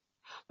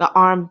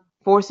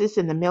forces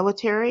in the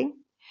military.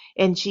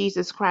 In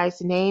Jesus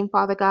Christ's name,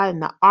 Father God, in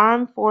the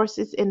armed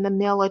forces in the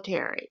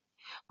military,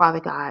 Father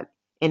God,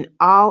 in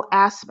all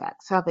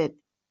aspects of it,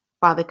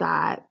 Father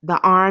God, the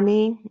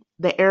Army,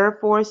 the Air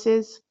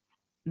Forces,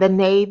 the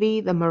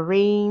Navy, the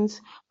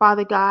Marines,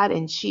 Father God,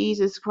 in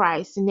Jesus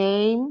Christ's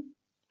name.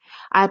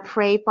 I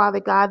pray, Father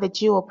God,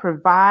 that you will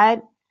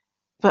provide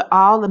for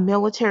all the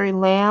military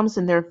lambs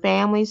and their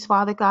families,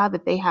 Father God,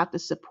 that they have to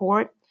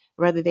support,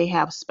 whether they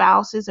have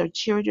spouses or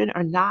children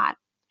or not,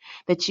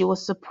 that you will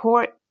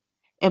support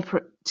and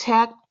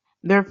protect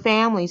their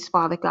families,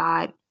 Father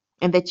God,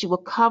 and that you will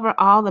cover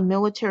all the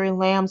military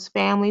lambs'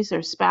 families,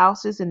 their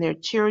spouses, and their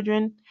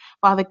children,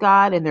 Father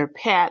God, and their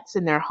pets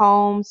and their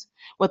homes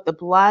with the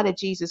blood of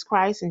Jesus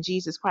Christ in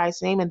Jesus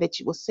Christ's name, and that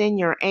you will send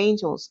your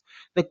angels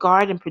to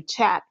guard and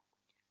protect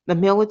the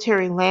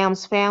military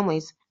lambs'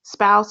 families,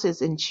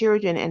 spouses, and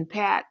children, and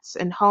pets,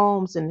 and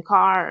homes, and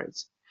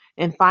cars,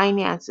 and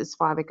finances,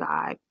 Father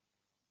God,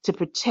 to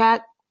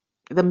protect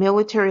the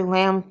military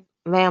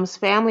lamb's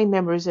family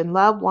members and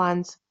loved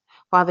ones,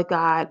 Father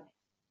God,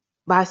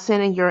 by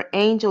sending your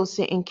angels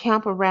to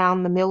encamp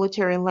around the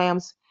military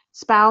lamb's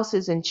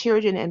spouses and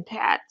children and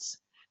pets,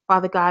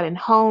 Father God, in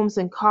homes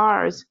and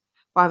cars,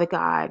 Father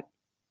God,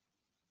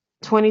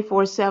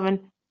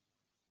 24/7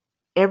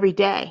 every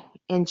day,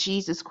 in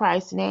Jesus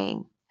Christ's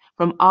name,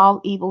 from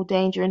all evil,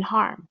 danger, and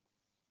harm,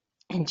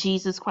 in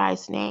Jesus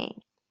Christ's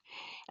name.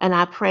 And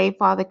I pray,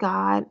 Father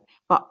God,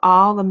 for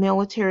all the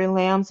military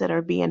lambs that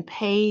are being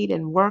paid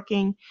and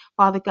working,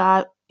 Father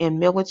God, in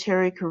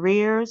military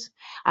careers.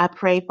 I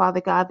pray,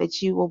 Father God,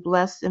 that you will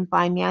bless them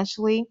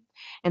financially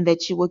and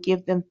that you will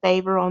give them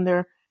favor on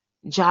their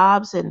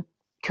jobs and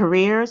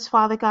careers,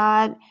 Father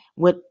God,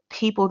 with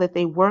people that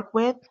they work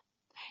with.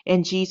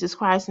 In Jesus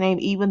Christ's name,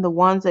 even the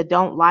ones that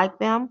don't like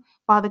them,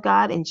 Father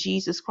God, in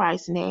Jesus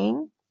Christ's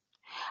name.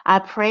 I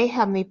pray,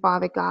 Heavenly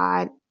Father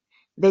God,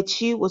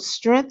 that you will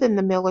strengthen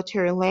the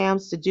military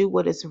lambs to do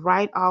what is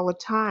right all the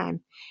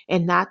time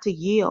and not to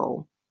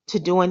yield to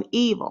doing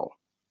evil,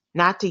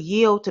 not to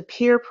yield to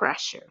peer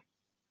pressure,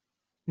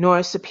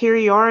 nor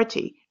superior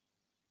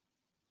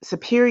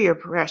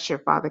pressure,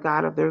 Father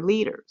God, of their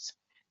leaders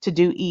to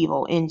do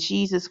evil in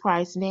Jesus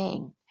Christ's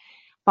name.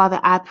 Father,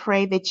 I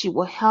pray that you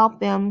will help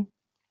them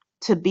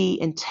to be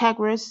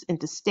integrous and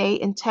to stay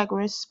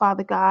integrous,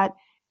 Father God,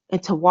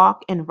 and to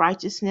walk in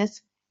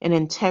righteousness and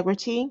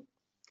integrity,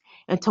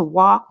 and to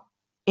walk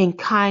in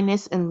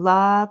kindness and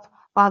love,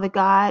 Father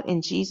God,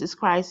 in Jesus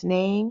Christ's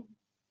name.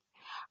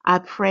 I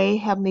pray,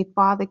 Heavenly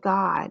Father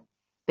God,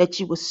 that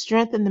you will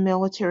strengthen the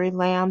military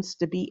lambs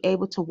to be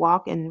able to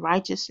walk in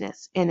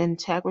righteousness and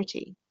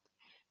integrity,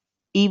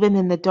 even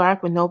in the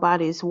dark when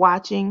nobody is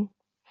watching.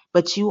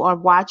 But you are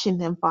watching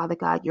them, Father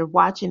God. You're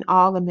watching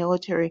all the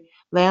military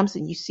lambs,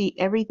 and you see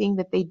everything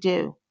that they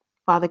do,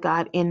 Father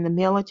God, in the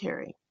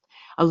military,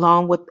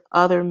 along with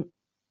other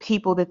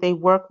people that they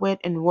work with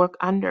and work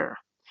under.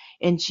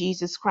 In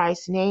Jesus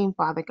Christ's name,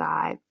 Father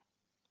God.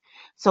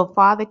 So,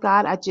 Father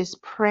God, I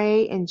just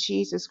pray in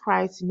Jesus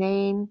Christ's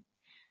name,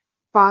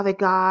 Father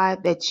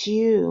God, that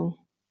you,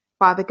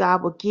 Father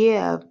God, will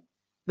give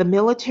the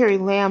military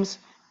lambs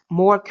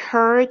more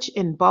courage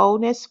and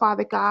boldness,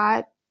 Father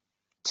God,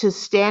 to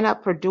stand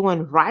up for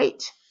doing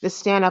right, to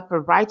stand up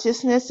for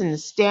righteousness, and to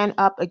stand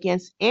up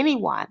against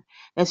anyone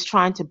that's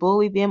trying to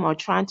bully them or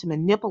trying to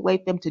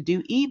manipulate them to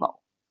do evil.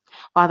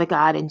 Father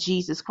God, in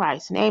Jesus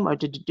Christ's name, or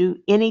to do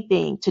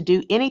anything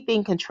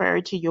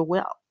contrary to your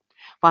will.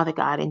 Father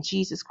God, in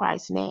Jesus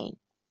Christ's name.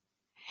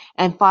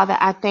 And Father,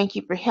 I thank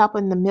you for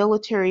helping the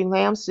military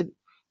lambs to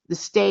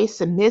stay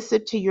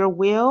submissive to your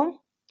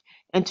will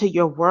and to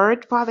your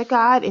word, Father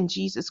God, in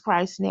Jesus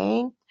Christ's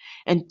name,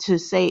 and to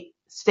stay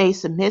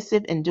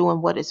submissive in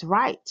doing what is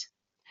right,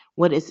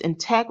 what is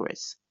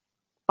integrous,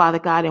 Father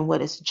God, and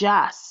what is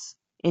just,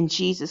 in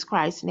Jesus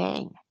Christ's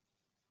name.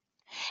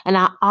 And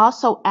I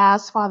also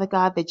ask, Father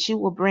God, that you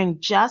will bring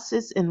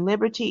justice and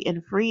liberty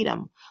and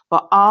freedom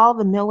for all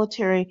the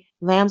military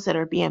lambs that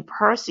are being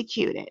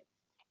persecuted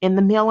in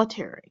the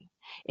military.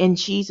 In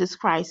Jesus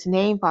Christ's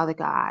name, Father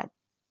God,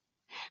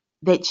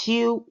 that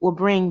you will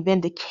bring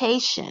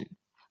vindication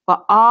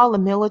for all the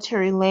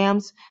military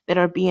lambs that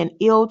are being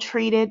ill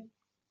treated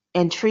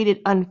and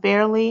treated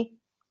unfairly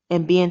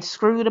and being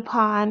screwed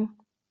upon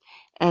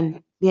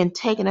and being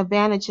taken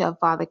advantage of,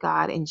 Father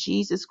God, in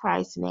Jesus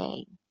Christ's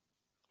name.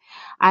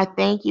 I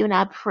thank you and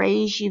I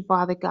praise you,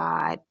 Father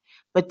God,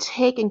 for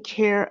taking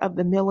care of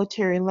the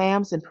military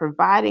lambs and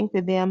providing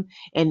for them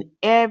in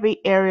every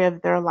area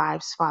of their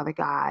lives, Father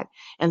God,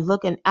 and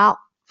looking out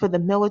for the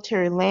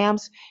military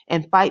lambs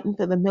and fighting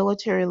for the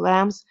military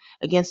lambs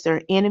against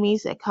their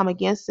enemies that come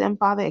against them,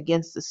 Father,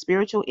 against the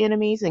spiritual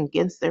enemies and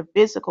against their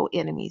physical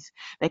enemies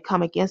that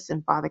come against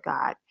them, Father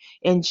God.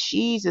 In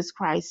Jesus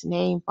Christ's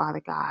name,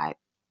 Father God.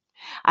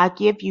 I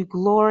give you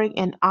glory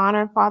and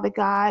honor, Father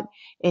God,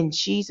 in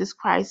Jesus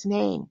Christ's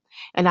name.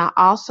 And I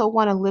also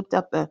want to lift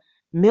up the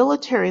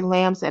military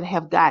lambs that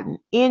have gotten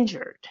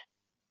injured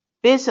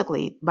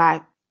physically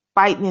by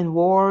fighting in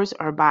wars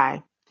or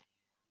by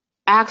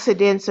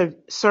accidents of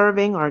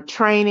serving or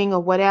training or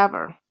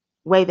whatever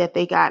way that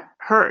they got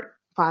hurt,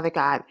 Father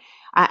God.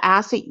 I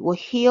ask that you will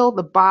heal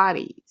the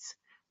bodies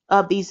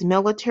of these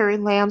military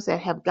lambs that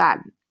have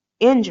gotten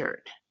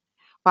injured,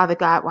 Father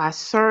God, while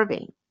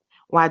serving,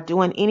 while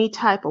doing any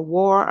type of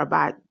war or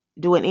by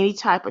doing any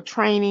type of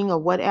training or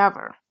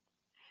whatever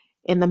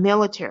in the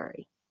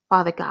military.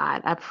 Father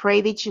God, I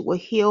pray that you will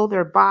heal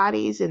their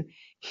bodies and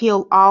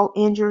heal all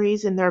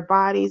injuries in their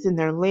bodies and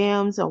their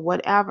limbs or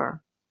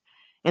whatever,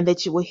 and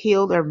that you will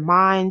heal their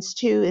minds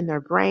too and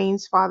their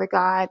brains, Father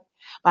God,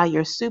 by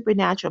your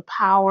supernatural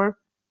power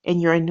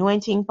and your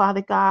anointing,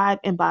 Father God,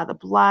 and by the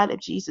blood of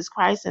Jesus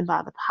Christ and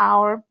by the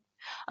power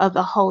of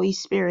the Holy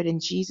Spirit in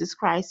Jesus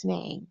Christ's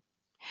name.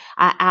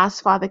 I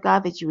ask, Father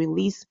God, that you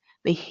release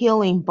the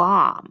healing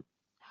balm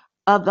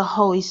of the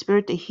Holy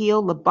Spirit to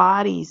heal the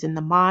bodies and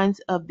the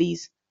minds of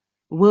these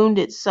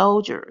wounded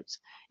soldiers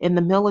in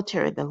the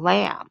military, the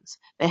lambs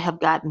that have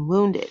gotten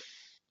wounded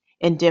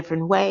in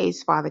different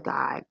ways, Father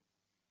God,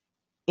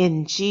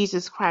 in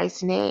Jesus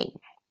Christ's name.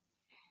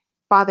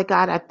 Father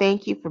God, I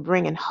thank you for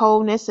bringing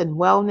wholeness and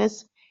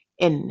wellness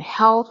and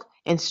health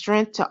and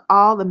strength to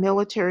all the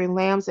military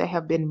lambs that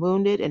have been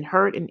wounded and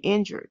hurt and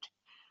injured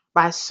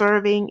by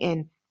serving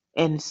in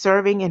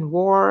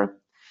war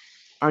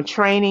or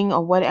training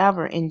or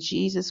whatever in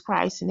Jesus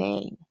Christ's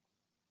name,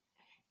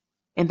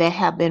 and that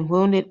have been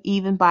wounded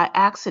even by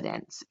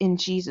accidents in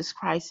Jesus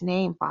Christ's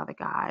name, Father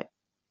God.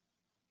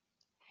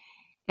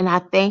 And I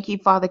thank you,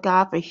 Father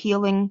God, for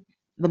healing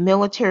the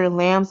military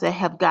lambs that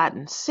have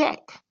gotten sick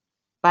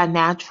by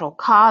natural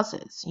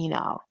causes,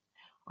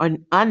 or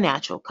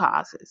unnatural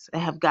causes that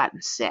have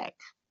gotten sick,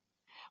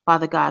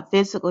 Father God,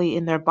 physically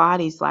in their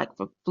bodies, like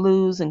for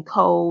flus and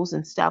colds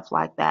and stuff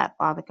like that,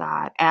 Father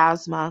God,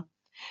 asthma,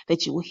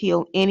 that you will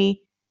heal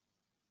any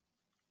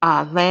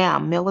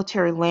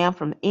military lamb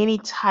from any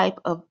type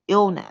of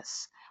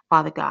illness,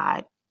 Father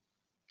God,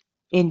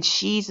 in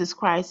Jesus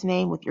Christ's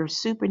name, with your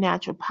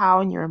supernatural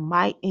power and your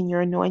might and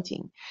your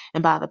anointing,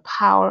 and by the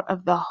power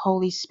of the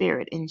Holy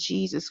Spirit, in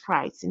Jesus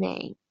Christ's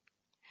name,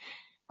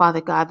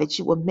 Father God, that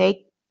you will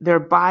make their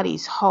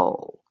bodies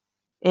whole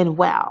and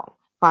well,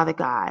 Father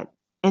God,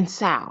 and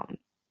sound,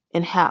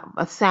 and have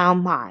a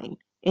sound mind,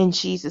 in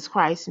Jesus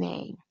Christ's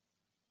name.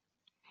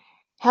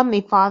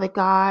 Heavenly Father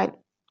God,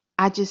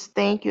 I just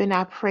thank you and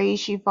I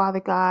praise you, Father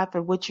God,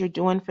 for what you're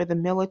doing for the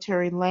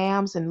military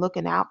lambs and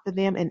looking out for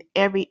them in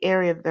every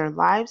area of their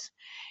lives,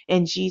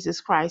 in Jesus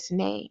Christ's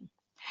name.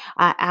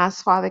 I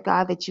ask, Father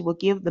God, that you will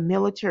give the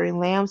military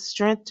lambs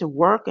strength to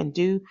work and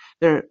do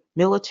their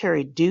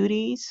military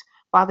duties,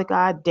 Father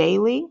God,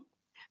 daily.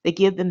 That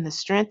give them the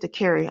strength to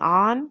carry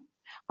on.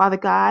 Father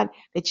God,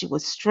 that you will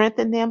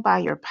strengthen them by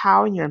your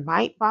power and your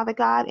might, Father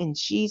God, in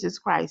Jesus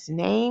Christ's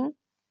name.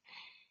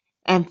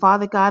 And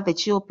Father God,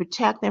 that you'll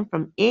protect them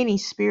from any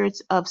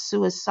spirits of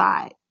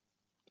suicide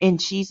in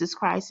Jesus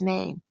Christ's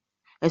name,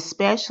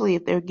 especially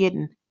if they're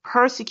getting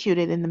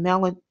persecuted in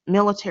the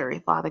military,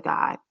 Father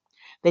God,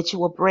 that you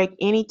will break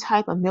any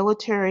type of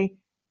military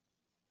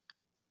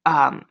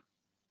um,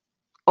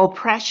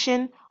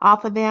 oppression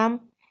off of them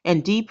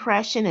and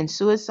depression and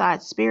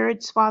suicide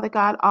spirits, Father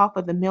God, off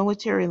of the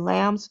military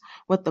lambs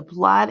with the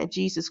blood of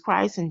Jesus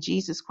Christ in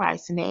Jesus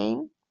Christ's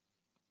name.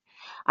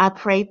 I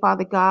pray,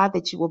 Father God,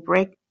 that you will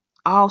break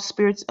all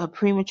spirits of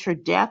premature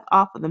death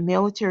off of the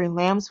military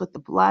lambs with the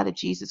blood of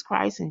Jesus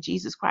Christ in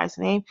Jesus Christ's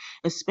name,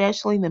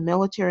 especially the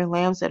military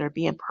lambs that are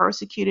being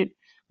persecuted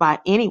by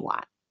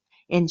anyone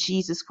in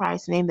Jesus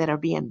Christ's name, that are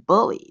being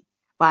bullied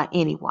by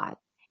anyone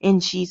in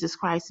Jesus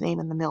Christ's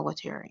name in the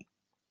military.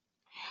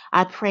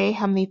 I pray,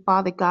 Heavenly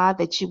Father God,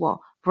 that you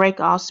will break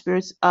all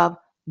spirits of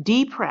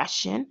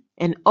depression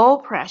and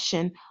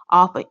oppression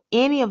off of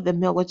any of the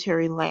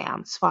military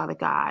lambs, Father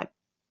God,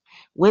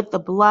 with the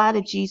blood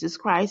of Jesus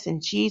Christ in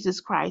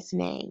Jesus Christ's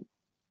name.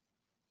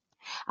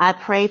 I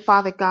pray,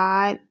 Father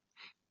God,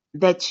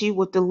 that you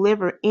will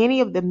deliver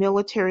any of the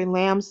military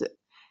lambs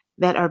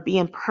that are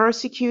being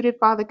persecuted,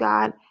 Father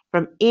God,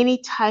 from any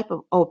type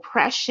of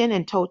oppression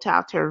and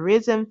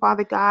totalitarianism,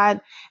 Father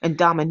God, and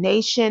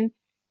domination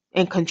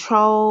and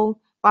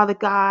control, Father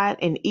God,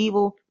 and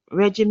evil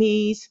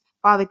regimes,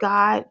 Father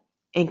God,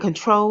 and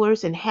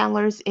controllers and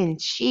handlers in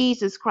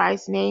Jesus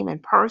Christ's name,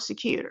 and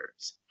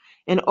persecutors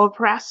and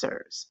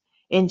oppressors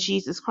in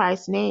Jesus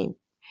Christ's name,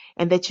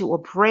 and that you will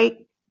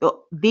break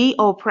the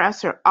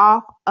oppressor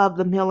off of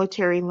the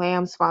military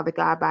lambs, Father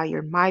God, by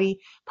your mighty,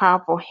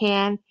 powerful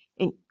hand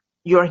and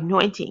your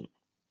anointing,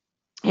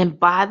 and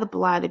by the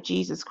blood of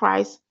Jesus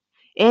Christ,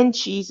 in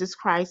Jesus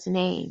Christ's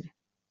name.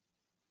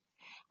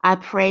 I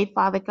pray,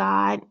 Father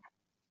God,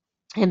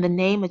 in the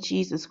name of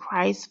Jesus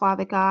Christ,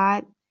 Father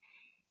God,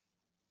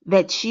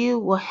 that you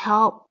will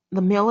help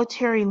the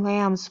military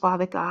lambs,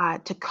 Father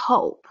God, to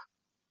cope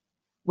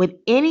with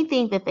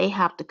anything that they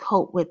have to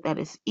cope with that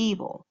is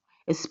evil,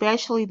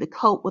 especially to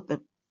cope with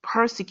the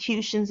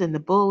persecutions and the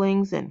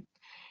bullyings and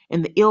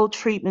the ill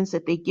treatments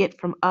that they get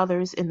from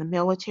others in the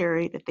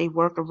military that they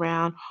work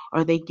around,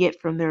 or they get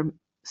from their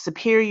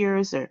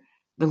superiors or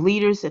the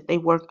leaders that they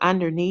work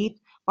underneath,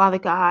 Father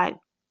God,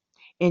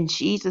 in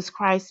Jesus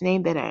Christ's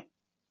name,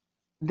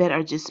 that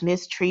are just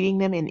mistreating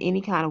them in any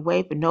kind of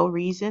way for no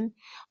reason,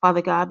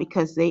 Father God,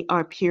 because they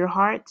are pure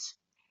hearts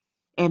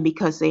and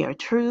because they are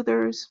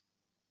truthers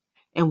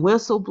and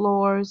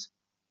whistleblowers,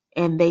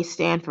 and they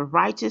stand for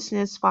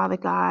righteousness, Father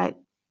God.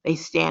 They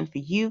stand for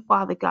you,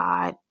 Father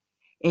God,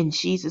 in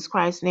Jesus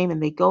Christ's name,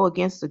 and they go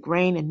against the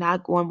grain and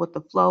not going with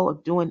the flow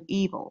of doing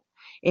evil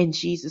in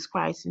Jesus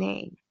Christ's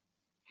name.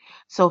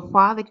 So,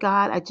 Father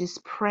God, I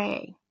just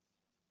pray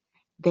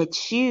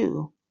that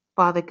you,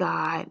 Father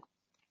God,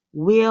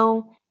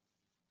 will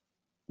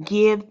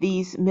give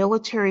these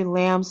military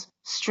lambs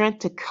strength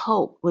to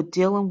cope with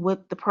dealing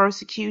with the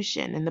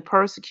persecution and the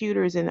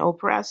persecutors and the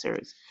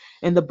oppressors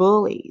and the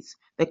bullies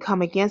that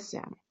come against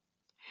them.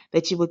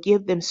 That you will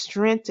give them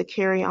strength to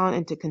carry on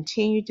and to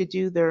continue to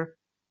do their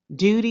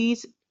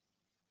duties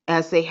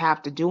as they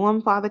have to do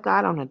them, Father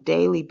God, on a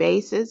daily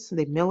basis,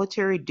 the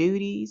military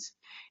duties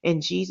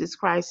in Jesus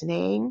Christ's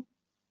name,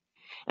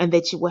 and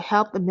that you will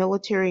help the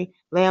military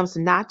lambs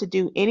not to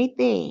do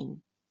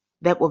anything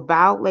that will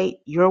violate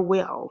your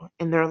will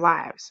in their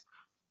lives,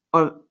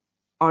 or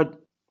or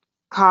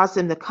cause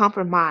them to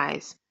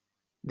compromise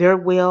their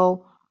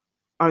will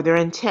or their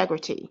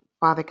integrity,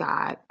 Father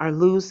God, or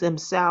lose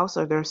themselves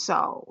or their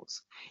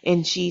souls.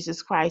 In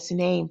Jesus Christ's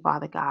name,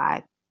 Father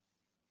God,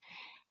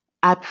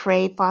 I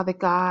pray, Father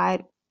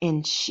God,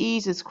 in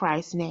Jesus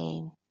Christ's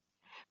name,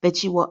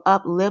 that you will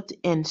uplift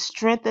and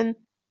strengthen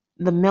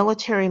the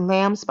military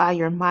lambs by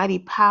your mighty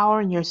power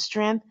and your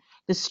strength,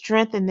 to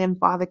strengthen them,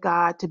 Father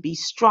God, to be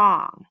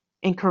strong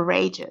and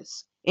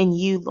courageous in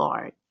you,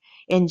 Lord.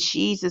 In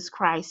Jesus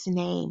Christ's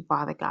name,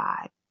 Father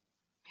God,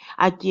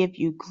 I give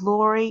you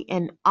glory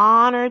and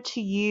honor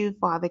to you,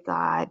 Father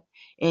God,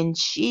 in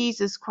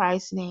Jesus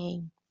Christ's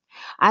name.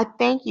 I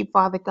thank you,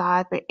 Father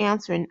God, for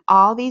answering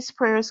all these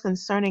prayers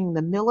concerning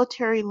the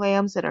military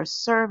lambs that are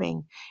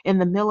serving in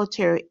the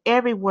military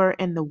everywhere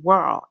in the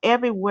world,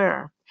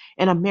 everywhere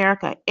in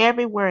America,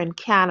 everywhere in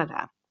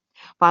Canada,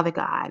 Father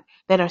God,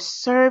 that are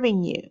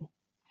serving you,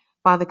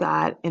 Father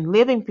God, and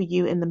living for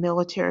you in the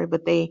military,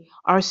 but they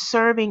are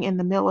serving in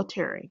the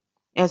military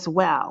as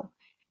well,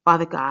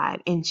 Father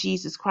God, in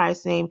Jesus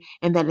Christ's name,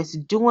 and that is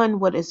doing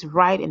what is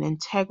right and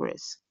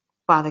integrous,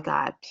 Father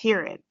God,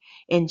 period,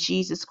 in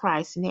Jesus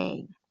Christ's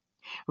name.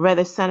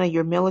 Whether some of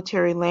your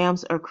military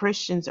lambs are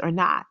Christians or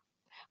not,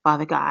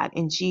 Father God,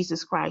 in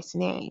Jesus Christ's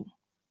name.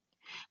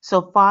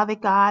 So, Father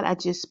God, I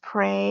just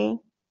pray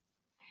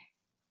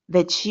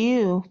that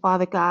you,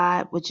 Father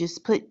God, would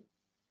just put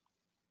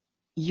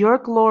your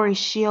glory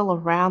shield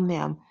around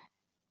them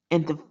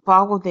and to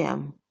follow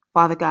them,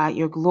 Father God,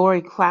 your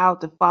glory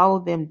cloud to follow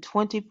them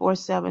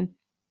 24/7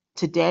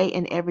 today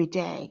and every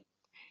day.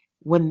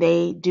 When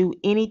they do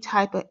any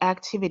type of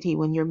activity,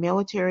 when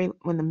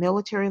the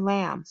military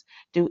lambs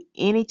do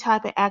any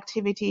type of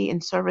activity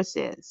and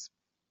services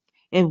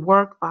and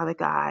work, Father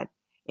God,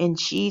 in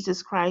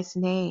Jesus Christ's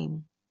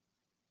name.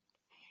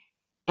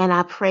 And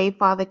I pray,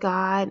 Father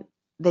God,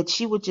 that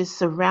you would just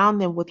surround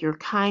them with your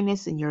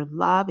kindness and your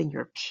love and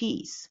your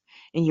peace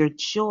and your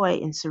joy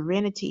and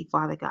serenity,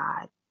 Father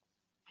God,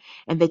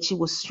 and that you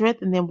will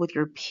strengthen them with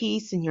your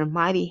peace and your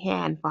mighty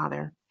hand,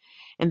 Father,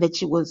 and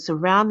that you will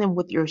surround them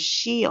with your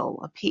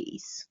shield of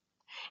peace,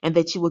 and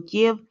that you will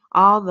give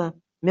all the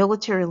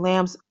military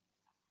lambs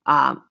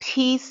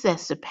peace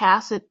that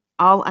surpasses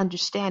all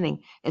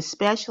understanding,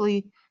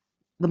 especially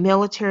the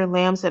military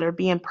lambs that are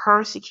being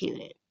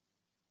persecuted.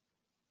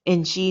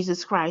 In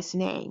Jesus Christ's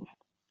name,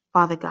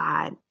 Father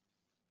God,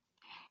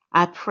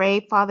 I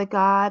pray, Father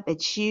God,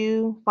 that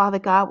you, Father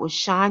God, will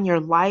shine your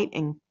light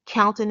and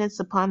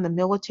countenance upon the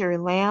military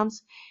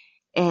lambs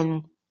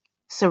and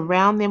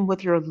surround them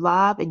with your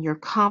love and your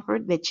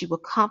comfort, that you will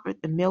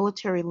comfort the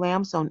military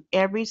lambs on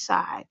every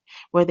side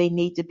where they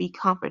need to be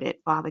comforted,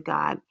 Father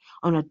God,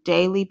 on a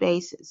daily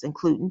basis,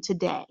 including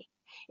today.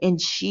 In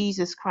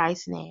Jesus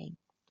Christ's name.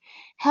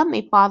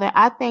 Heavenly Father,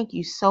 I thank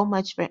you so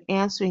much for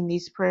answering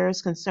these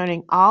prayers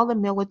concerning all the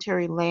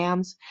military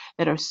lambs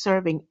that are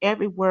serving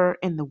everywhere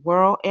in the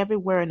world,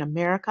 everywhere in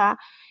America,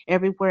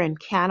 everywhere in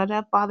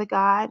Canada, Father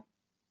God,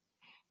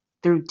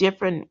 through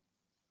different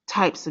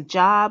types of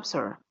jobs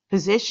or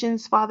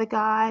positions, Father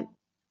God,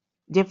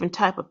 different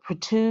type of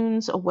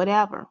platoons or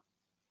whatever,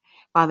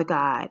 Father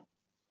God.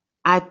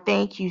 I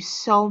thank you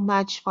so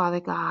much,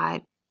 Father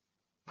God,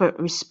 for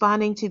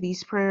responding to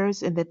these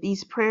prayers, and that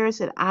these prayers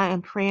that I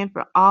am praying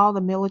for all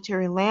the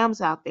military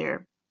lambs out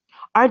there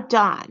are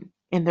done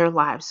in their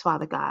lives,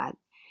 Father God,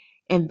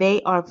 and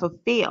they are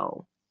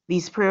fulfilled.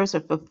 These prayers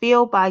are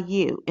fulfilled by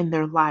you in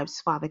their lives,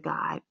 Father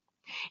God,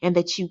 and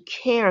that you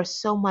care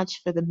so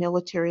much for the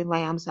military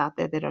lambs out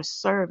there that are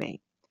serving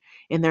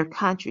in their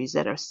countries,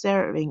 that are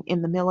serving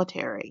in the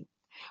military,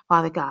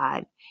 Father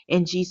God,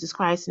 in Jesus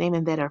Christ's name,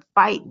 and that are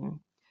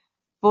fighting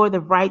for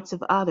the rights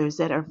of others,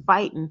 that are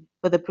fighting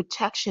for the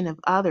protection of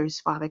others,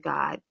 Father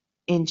God.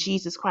 In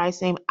Jesus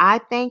Christ's name, I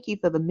thank you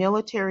for the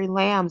military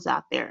lambs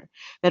out there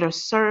that are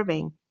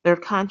serving their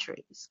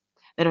countries,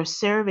 that are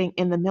serving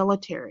in the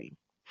military,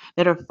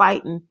 that are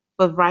fighting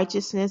for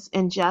righteousness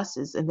and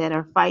justice and that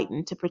are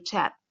fighting to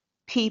protect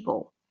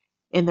people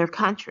in their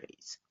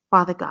countries,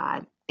 Father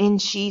God, in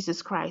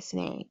Jesus Christ's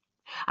name.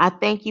 I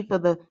thank you for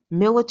the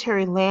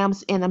military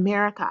lambs in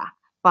America,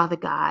 Father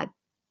God,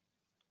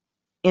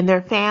 in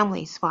their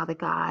families, Father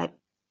God.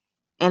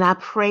 And I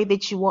pray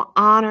that you will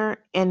honor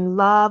and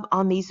love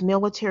on these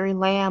military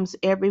lambs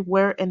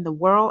everywhere in the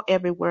world,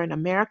 everywhere in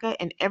America,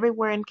 and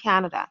everywhere in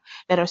Canada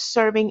that are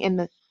serving in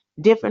the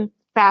different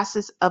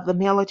facets of the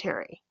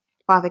military,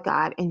 Father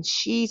God, in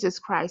Jesus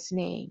Christ's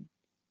name.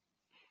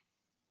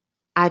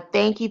 I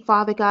thank you,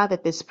 Father God,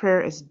 that this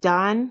prayer is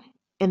done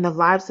in the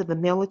lives of the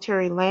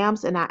military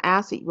lambs, and I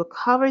ask that you will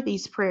cover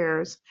these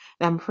prayers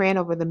that I'm praying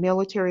over the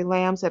military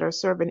lambs that are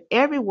serving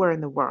everywhere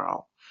in the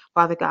world,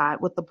 Father God,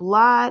 with the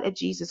blood of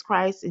Jesus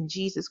Christ in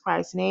Jesus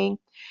Christ's name,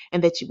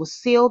 and that you will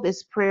seal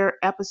this prayer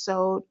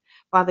episode,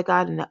 Father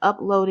God, in the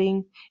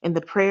uploading and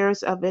the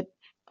prayers of it,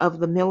 of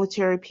the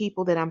military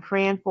people that I'm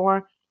praying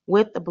for,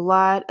 with the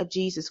blood of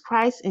Jesus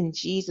Christ in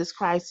Jesus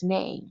Christ's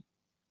name.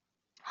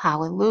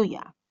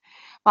 Hallelujah.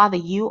 Father,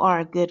 you are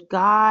a good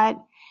God,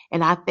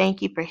 and I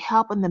thank you for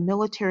helping the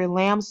military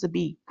lambs to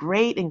be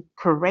great and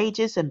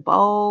courageous and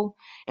bold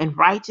and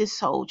righteous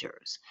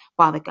soldiers,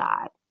 Father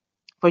God,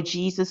 for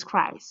Jesus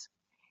Christ,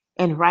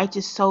 and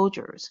righteous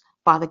soldiers,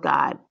 Father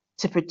God,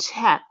 to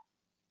protect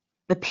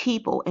the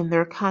people in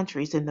their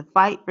countries and the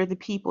fight for the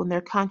people in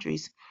their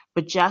countries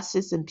for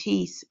justice and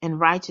peace and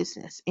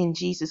righteousness in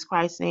Jesus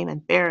Christ's name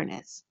and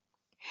fairness.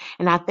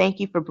 And I thank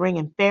you for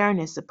bringing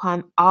fairness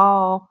upon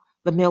all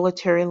the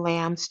military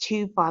lambs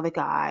too, Father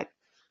God,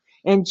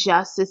 and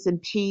justice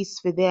and peace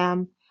for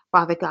them,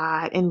 Father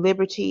God, and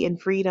liberty and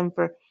freedom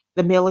for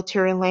the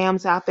military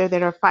lambs out there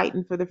that are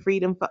fighting for the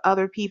freedom for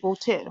other people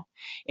too.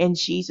 In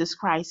Jesus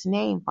Christ's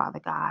name, Father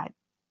God.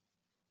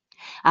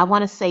 I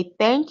want to say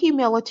thank you,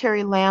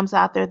 military lambs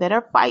out there that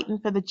are fighting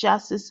for the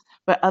justice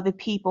for other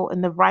people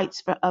and the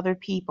rights for other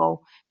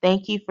people.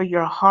 Thank you for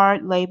your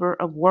hard labor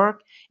of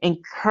work and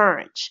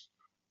courage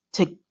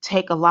to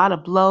take a lot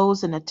of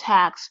blows and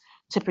attacks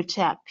to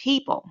protect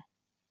people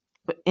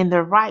in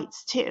their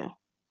rights too.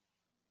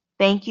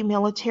 Thank you,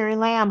 military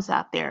lambs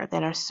out there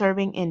that are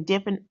serving in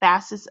different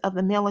facets of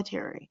the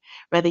military,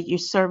 whether you're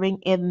serving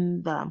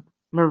in the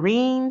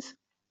Marines,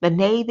 the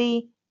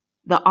Navy,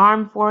 the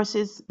Armed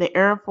Forces, the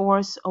Air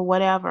Force, or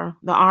whatever,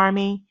 the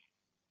Army.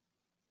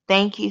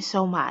 Thank you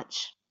so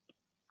much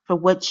for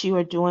what you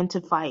are doing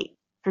to fight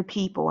for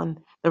people and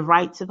the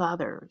rights of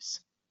others.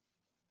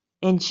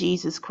 In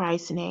Jesus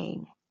Christ's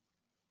name.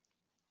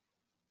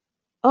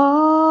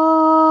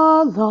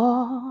 Oh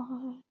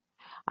Lord,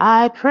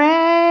 I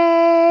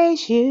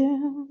praise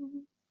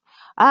you.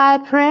 I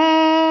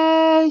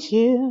praise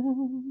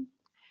you,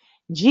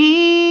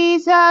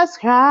 Jesus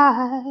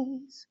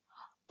Christ.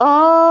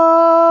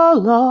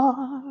 Oh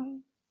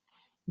Lord,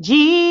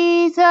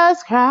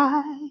 Jesus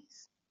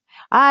Christ.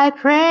 I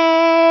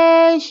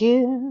praise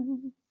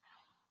you.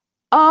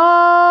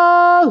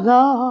 Oh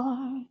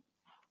Lord,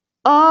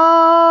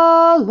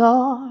 oh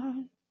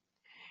Lord.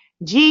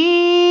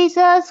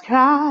 Jesus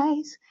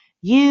Christ,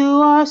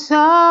 you are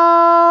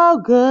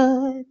so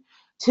good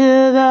to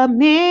the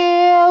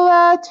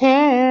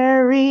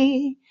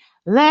military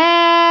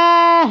lambs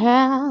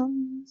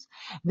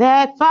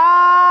that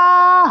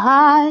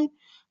fight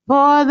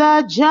for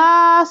the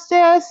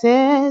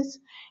justices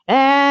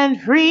and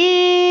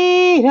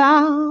freedoms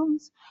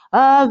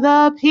of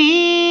the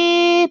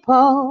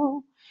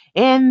people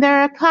in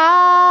their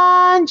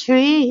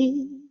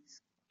countries.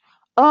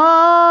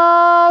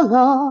 Oh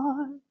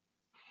Lord,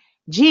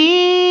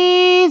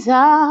 Jesus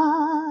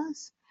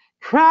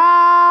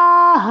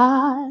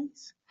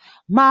Christ,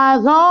 my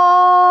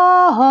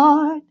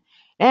Lord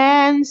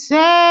and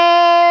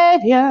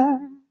Savior,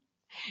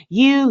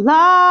 you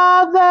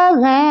love the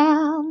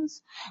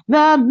lambs,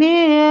 the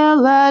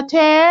military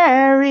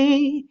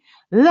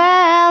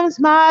lambs,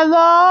 my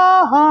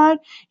Lord,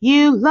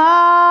 you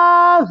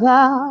love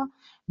the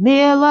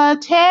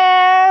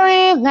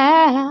military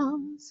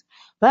lambs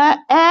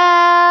forever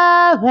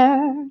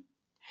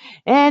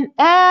and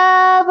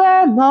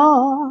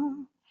evermore.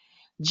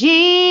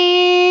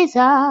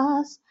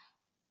 Jesus,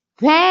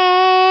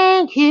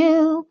 thank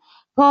you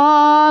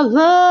for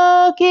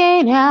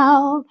looking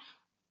out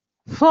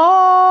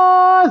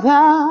for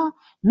the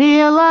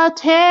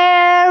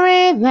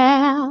military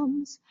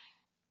lambs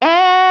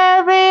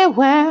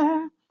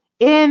everywhere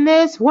in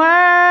this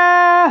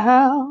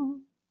world.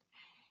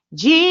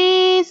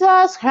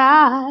 Jesus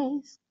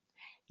Christ,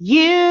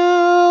 you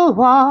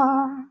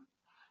are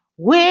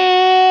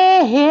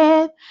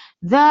with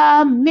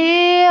the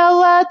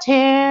military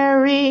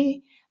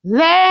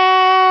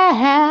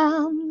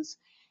lambs.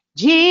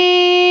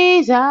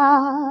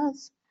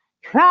 Jesus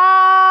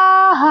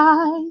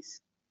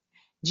Christ,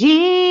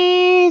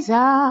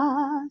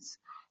 Jesus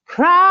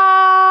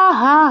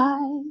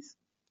Christ,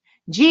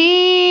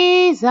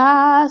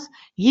 Jesus,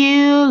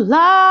 you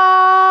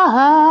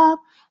love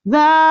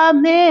the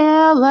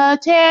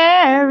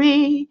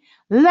military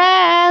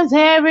lambs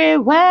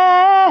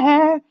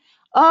everywhere.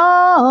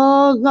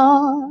 Oh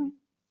Lord,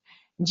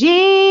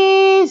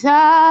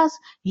 Jesus,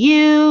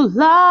 you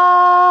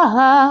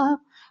love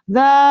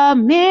the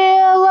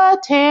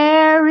military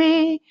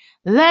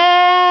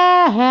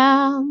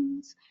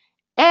lambs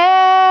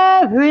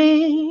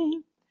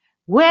everywhere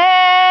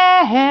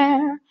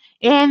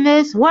in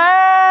this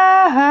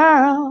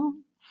world.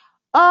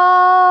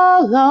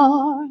 Oh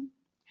Lord,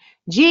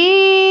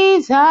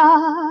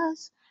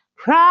 Jesus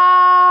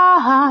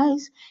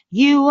Christ,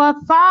 you are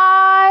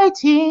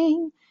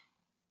fighting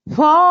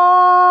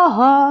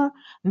for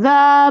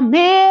the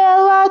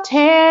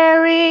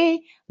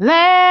military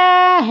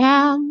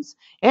lambs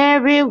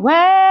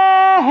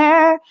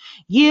everywhere.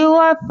 You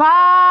are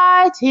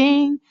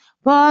fighting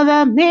for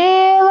the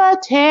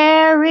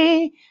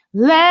military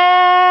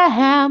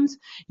lambs.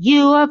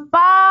 You are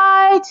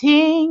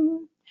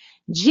fighting,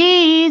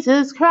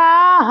 Jesus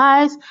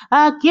Christ,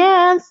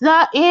 against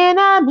the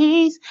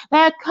enemies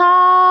that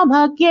come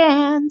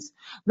against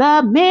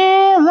the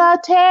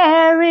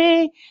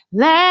military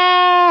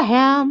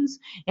lambs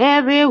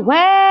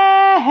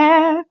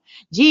everywhere.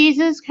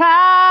 Jesus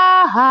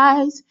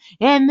Christ,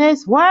 in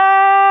this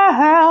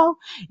world,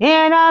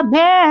 in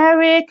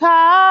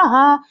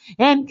America,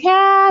 in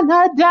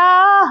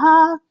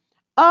Canada.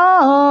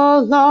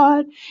 Oh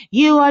Lord,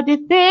 you are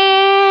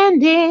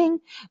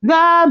defending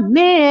the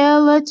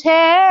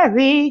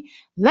military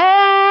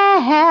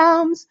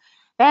lambs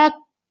that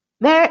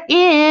their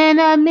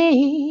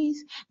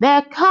enemies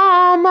that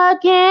come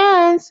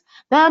against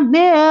the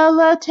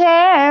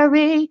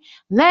military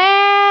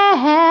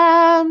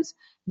lambs.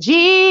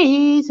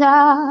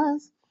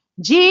 Jesus,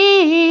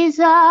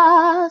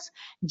 Jesus,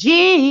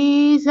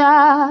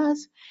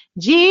 Jesus,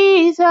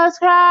 Jesus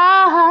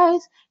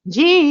Christ,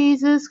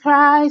 Jesus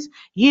Christ,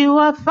 you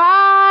are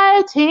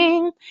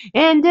fighting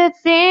and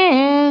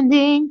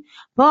defending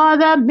for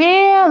the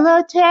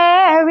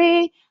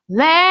military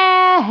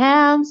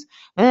lambs,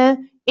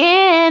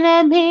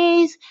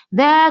 enemies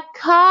that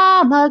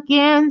come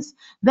against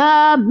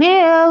the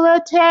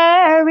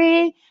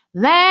military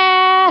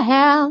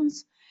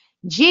lambs.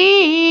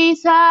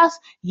 Jesus,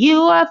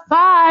 you are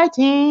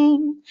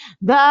fighting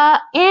the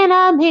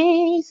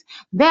enemies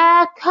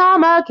that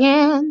come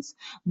against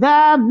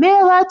the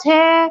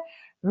military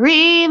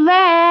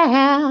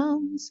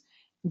lambs.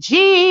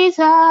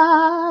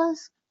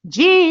 Jesus,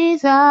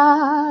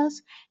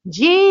 Jesus,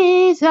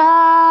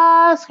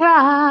 Jesus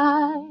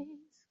Christ.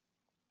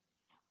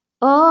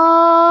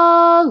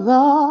 Oh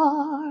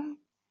Lord,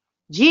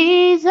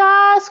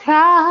 Jesus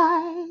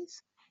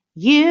Christ,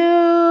 you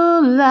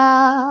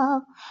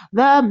love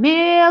the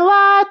military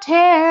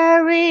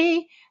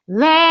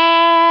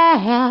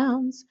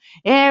lambs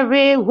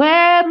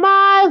everywhere,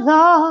 my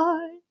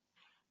Lord.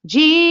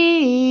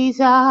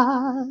 Jesus,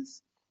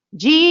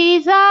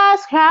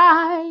 Jesus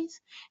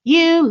Christ,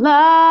 you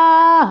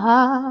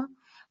love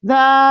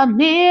the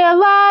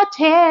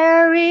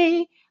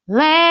military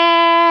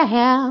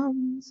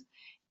lambs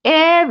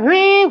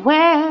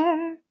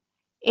everywhere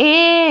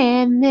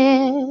in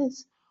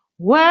this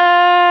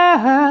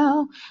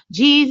world.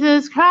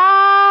 Jesus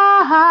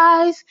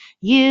Christ,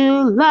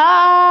 you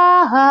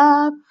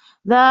love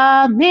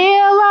the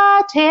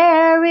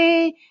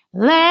military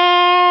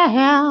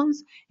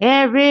lambs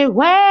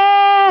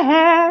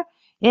everywhere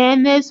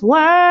in this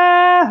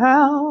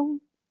world.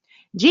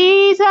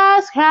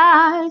 Jesus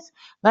Christ,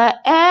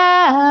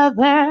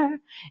 forever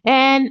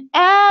and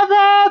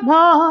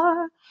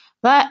evermore,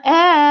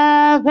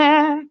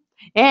 forever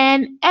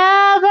and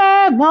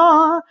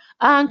evermore,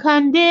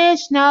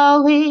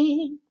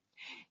 unconditionally.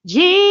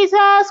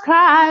 Jesus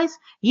Christ,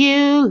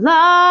 you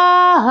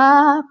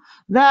love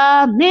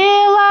the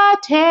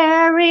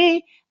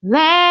military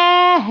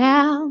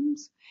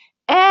lambs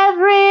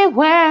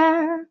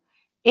everywhere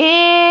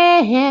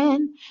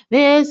in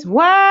this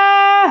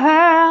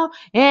world,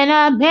 in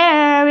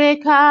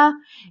America,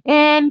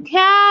 in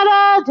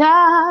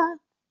Canada.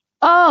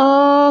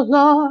 Oh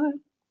Lord,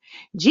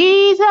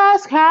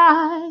 Jesus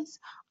Christ,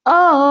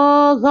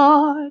 oh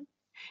Lord,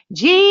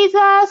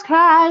 Jesus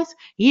Christ,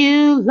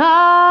 you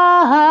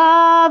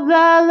love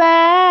the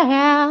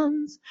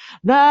lambs,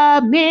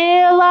 the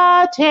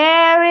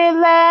military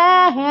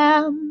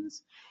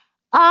lambs,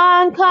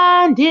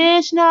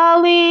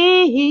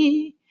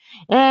 unconditionally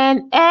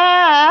and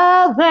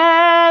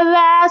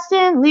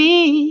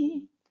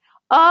everlastingly.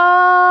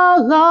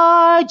 Oh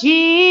Lord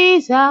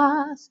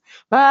Jesus,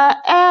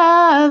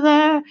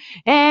 forever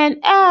and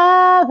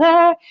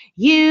ever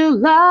you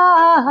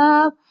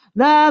love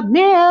the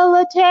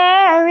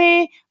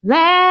military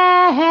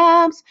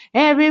lambs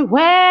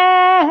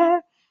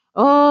everywhere.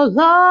 Oh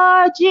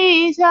Lord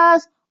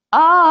Jesus,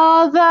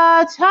 all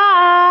the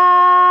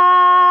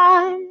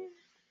time.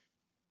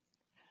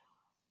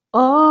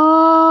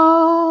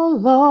 Oh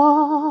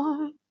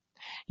Lord,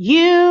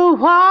 you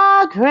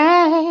are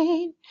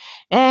great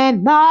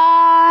and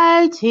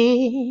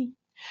mighty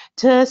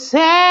to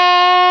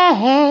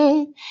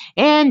save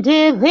and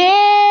deliver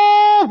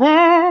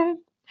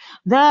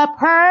the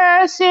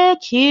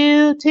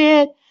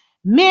persecuted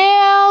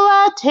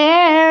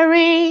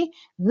military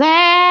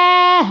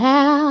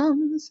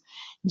lambs.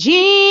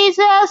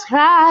 Jesus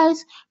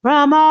Christ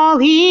from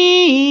all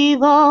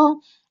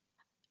evil,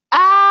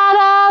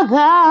 out of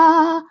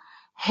the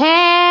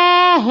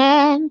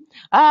hand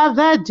of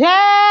the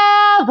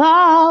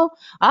devil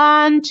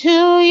unto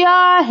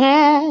your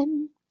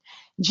hand.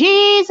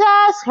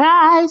 Jesus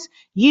Christ,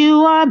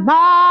 you are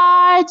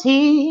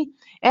mighty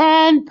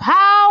and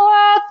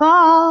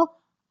powerful.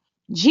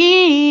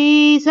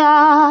 Jesus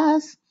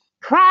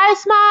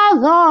Christ, my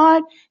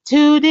Lord,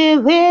 to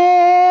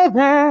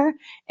deliver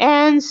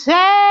and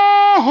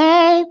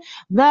save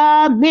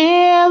the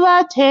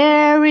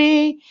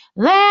military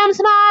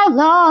lambs, my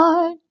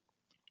Lord,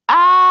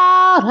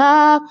 out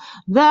of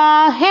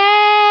the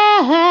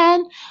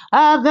hand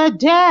of the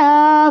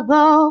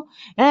devil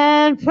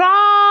and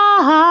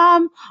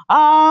from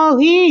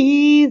all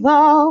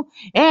evil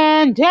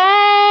and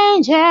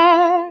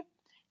danger.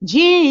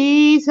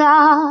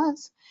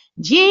 Jesus,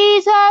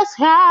 Jesus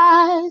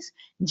Christ,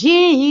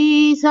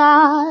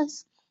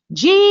 Jesus,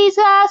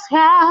 Jesus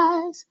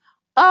Christ,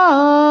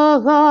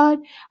 oh Lord,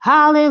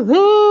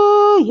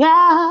 hallelujah,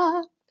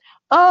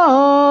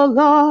 oh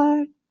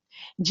Lord.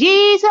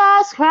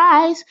 Jesus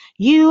Christ,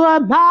 you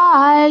are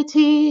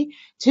mighty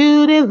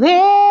to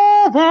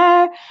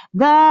deliver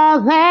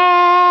the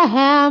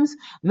lambs,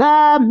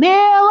 the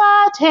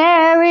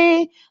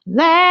military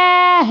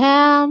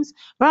lambs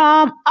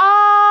from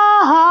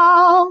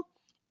all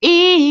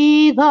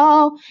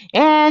evil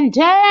and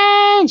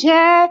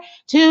danger,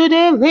 to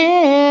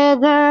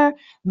deliver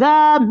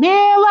the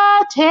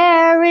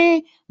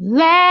military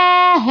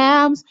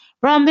lambs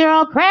from their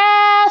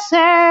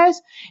oppressors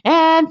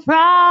and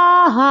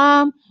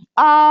from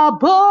all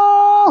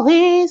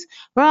bullies,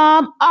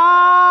 from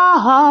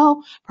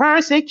all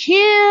persecutors.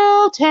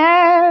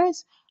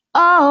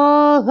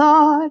 Oh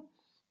Lord,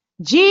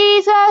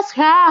 Jesus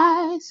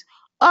Christ,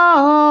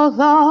 oh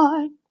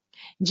Lord,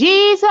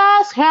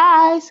 Jesus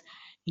Christ,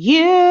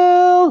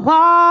 you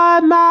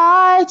are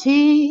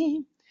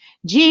mighty.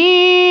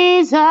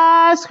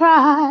 Jesus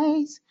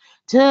Christ,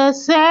 to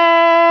save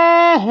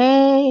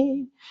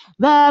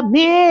the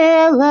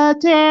military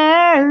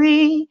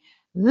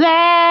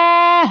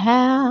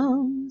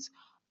lambs.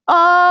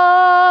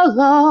 Oh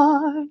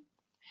Lord,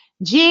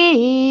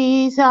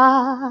 Jesus,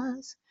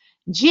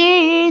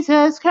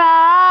 Jesus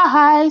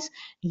Christ,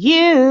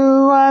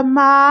 you are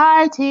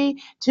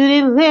mighty to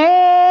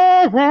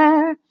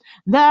deliver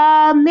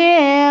the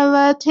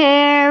military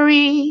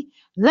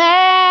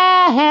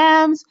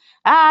lambs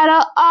out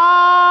of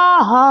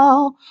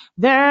all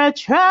their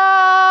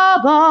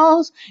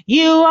troubles.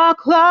 You are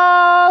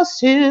close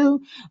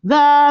to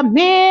the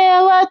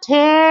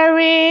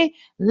military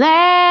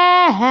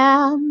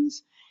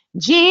lambs.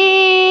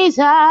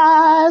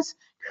 Jesus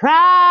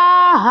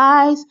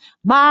Christ,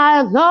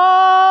 my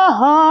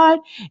Lord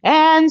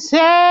and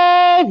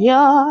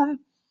Savior.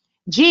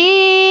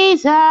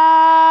 Jesus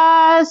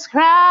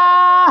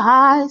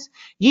Christ,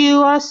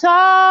 you are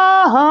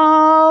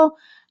so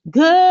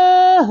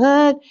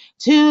good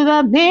to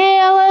the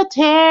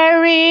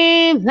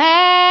military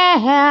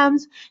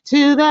lambs,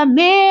 to the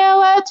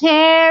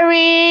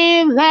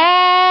military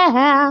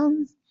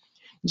lambs.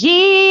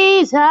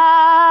 Jesus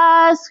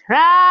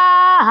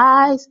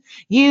Christ,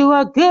 you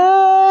are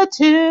good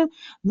to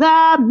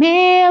the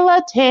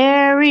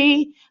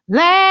military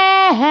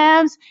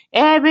lambs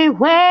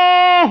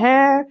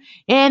everywhere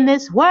in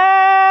this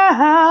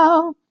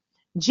world.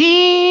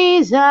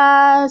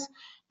 Jesus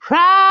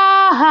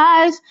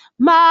Christ,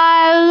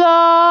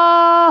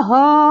 my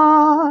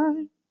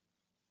Lord.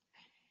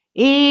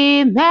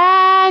 Emmanuel,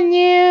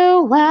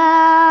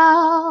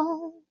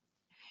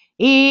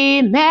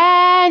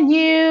 Emmanuel,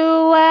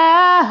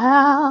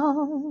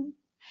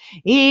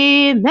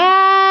 Emmanuel,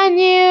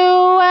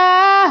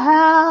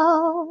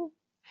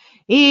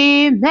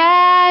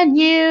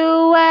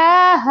 Emmanuel.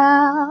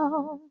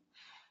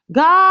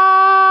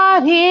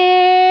 God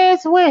is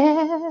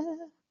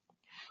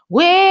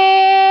with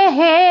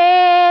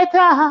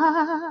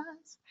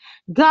us.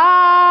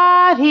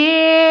 God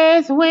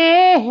is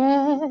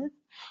with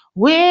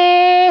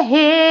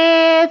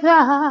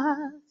us.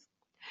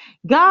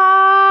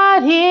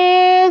 God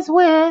is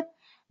with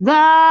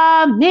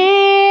the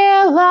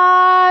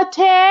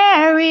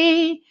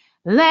military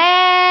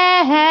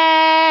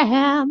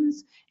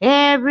lambs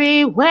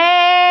everywhere.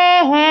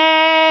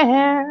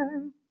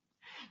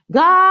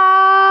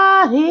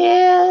 God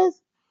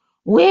is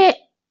with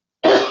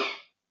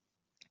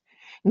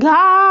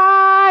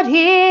God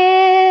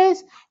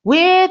is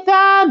with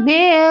the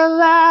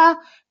military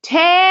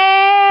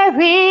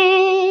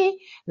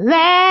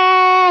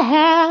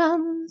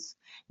lambs.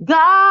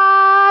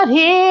 God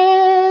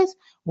is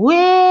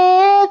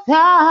with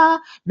the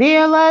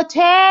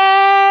military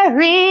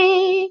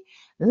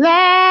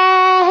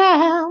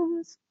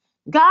lambs.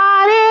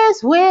 God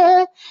is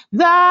with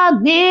the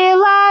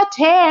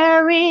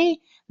military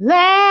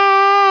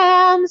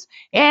lambs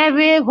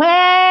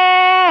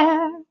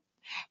everywhere.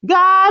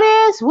 God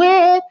is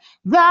with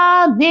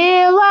the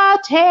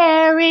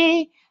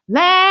military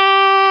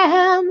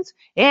lambs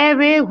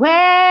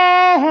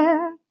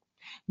everywhere.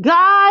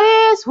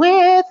 God is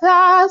with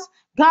us.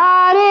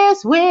 God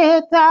is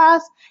with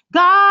us.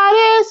 God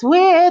is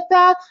with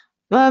us.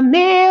 The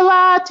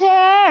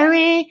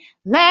military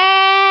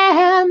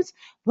lambs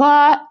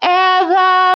forever.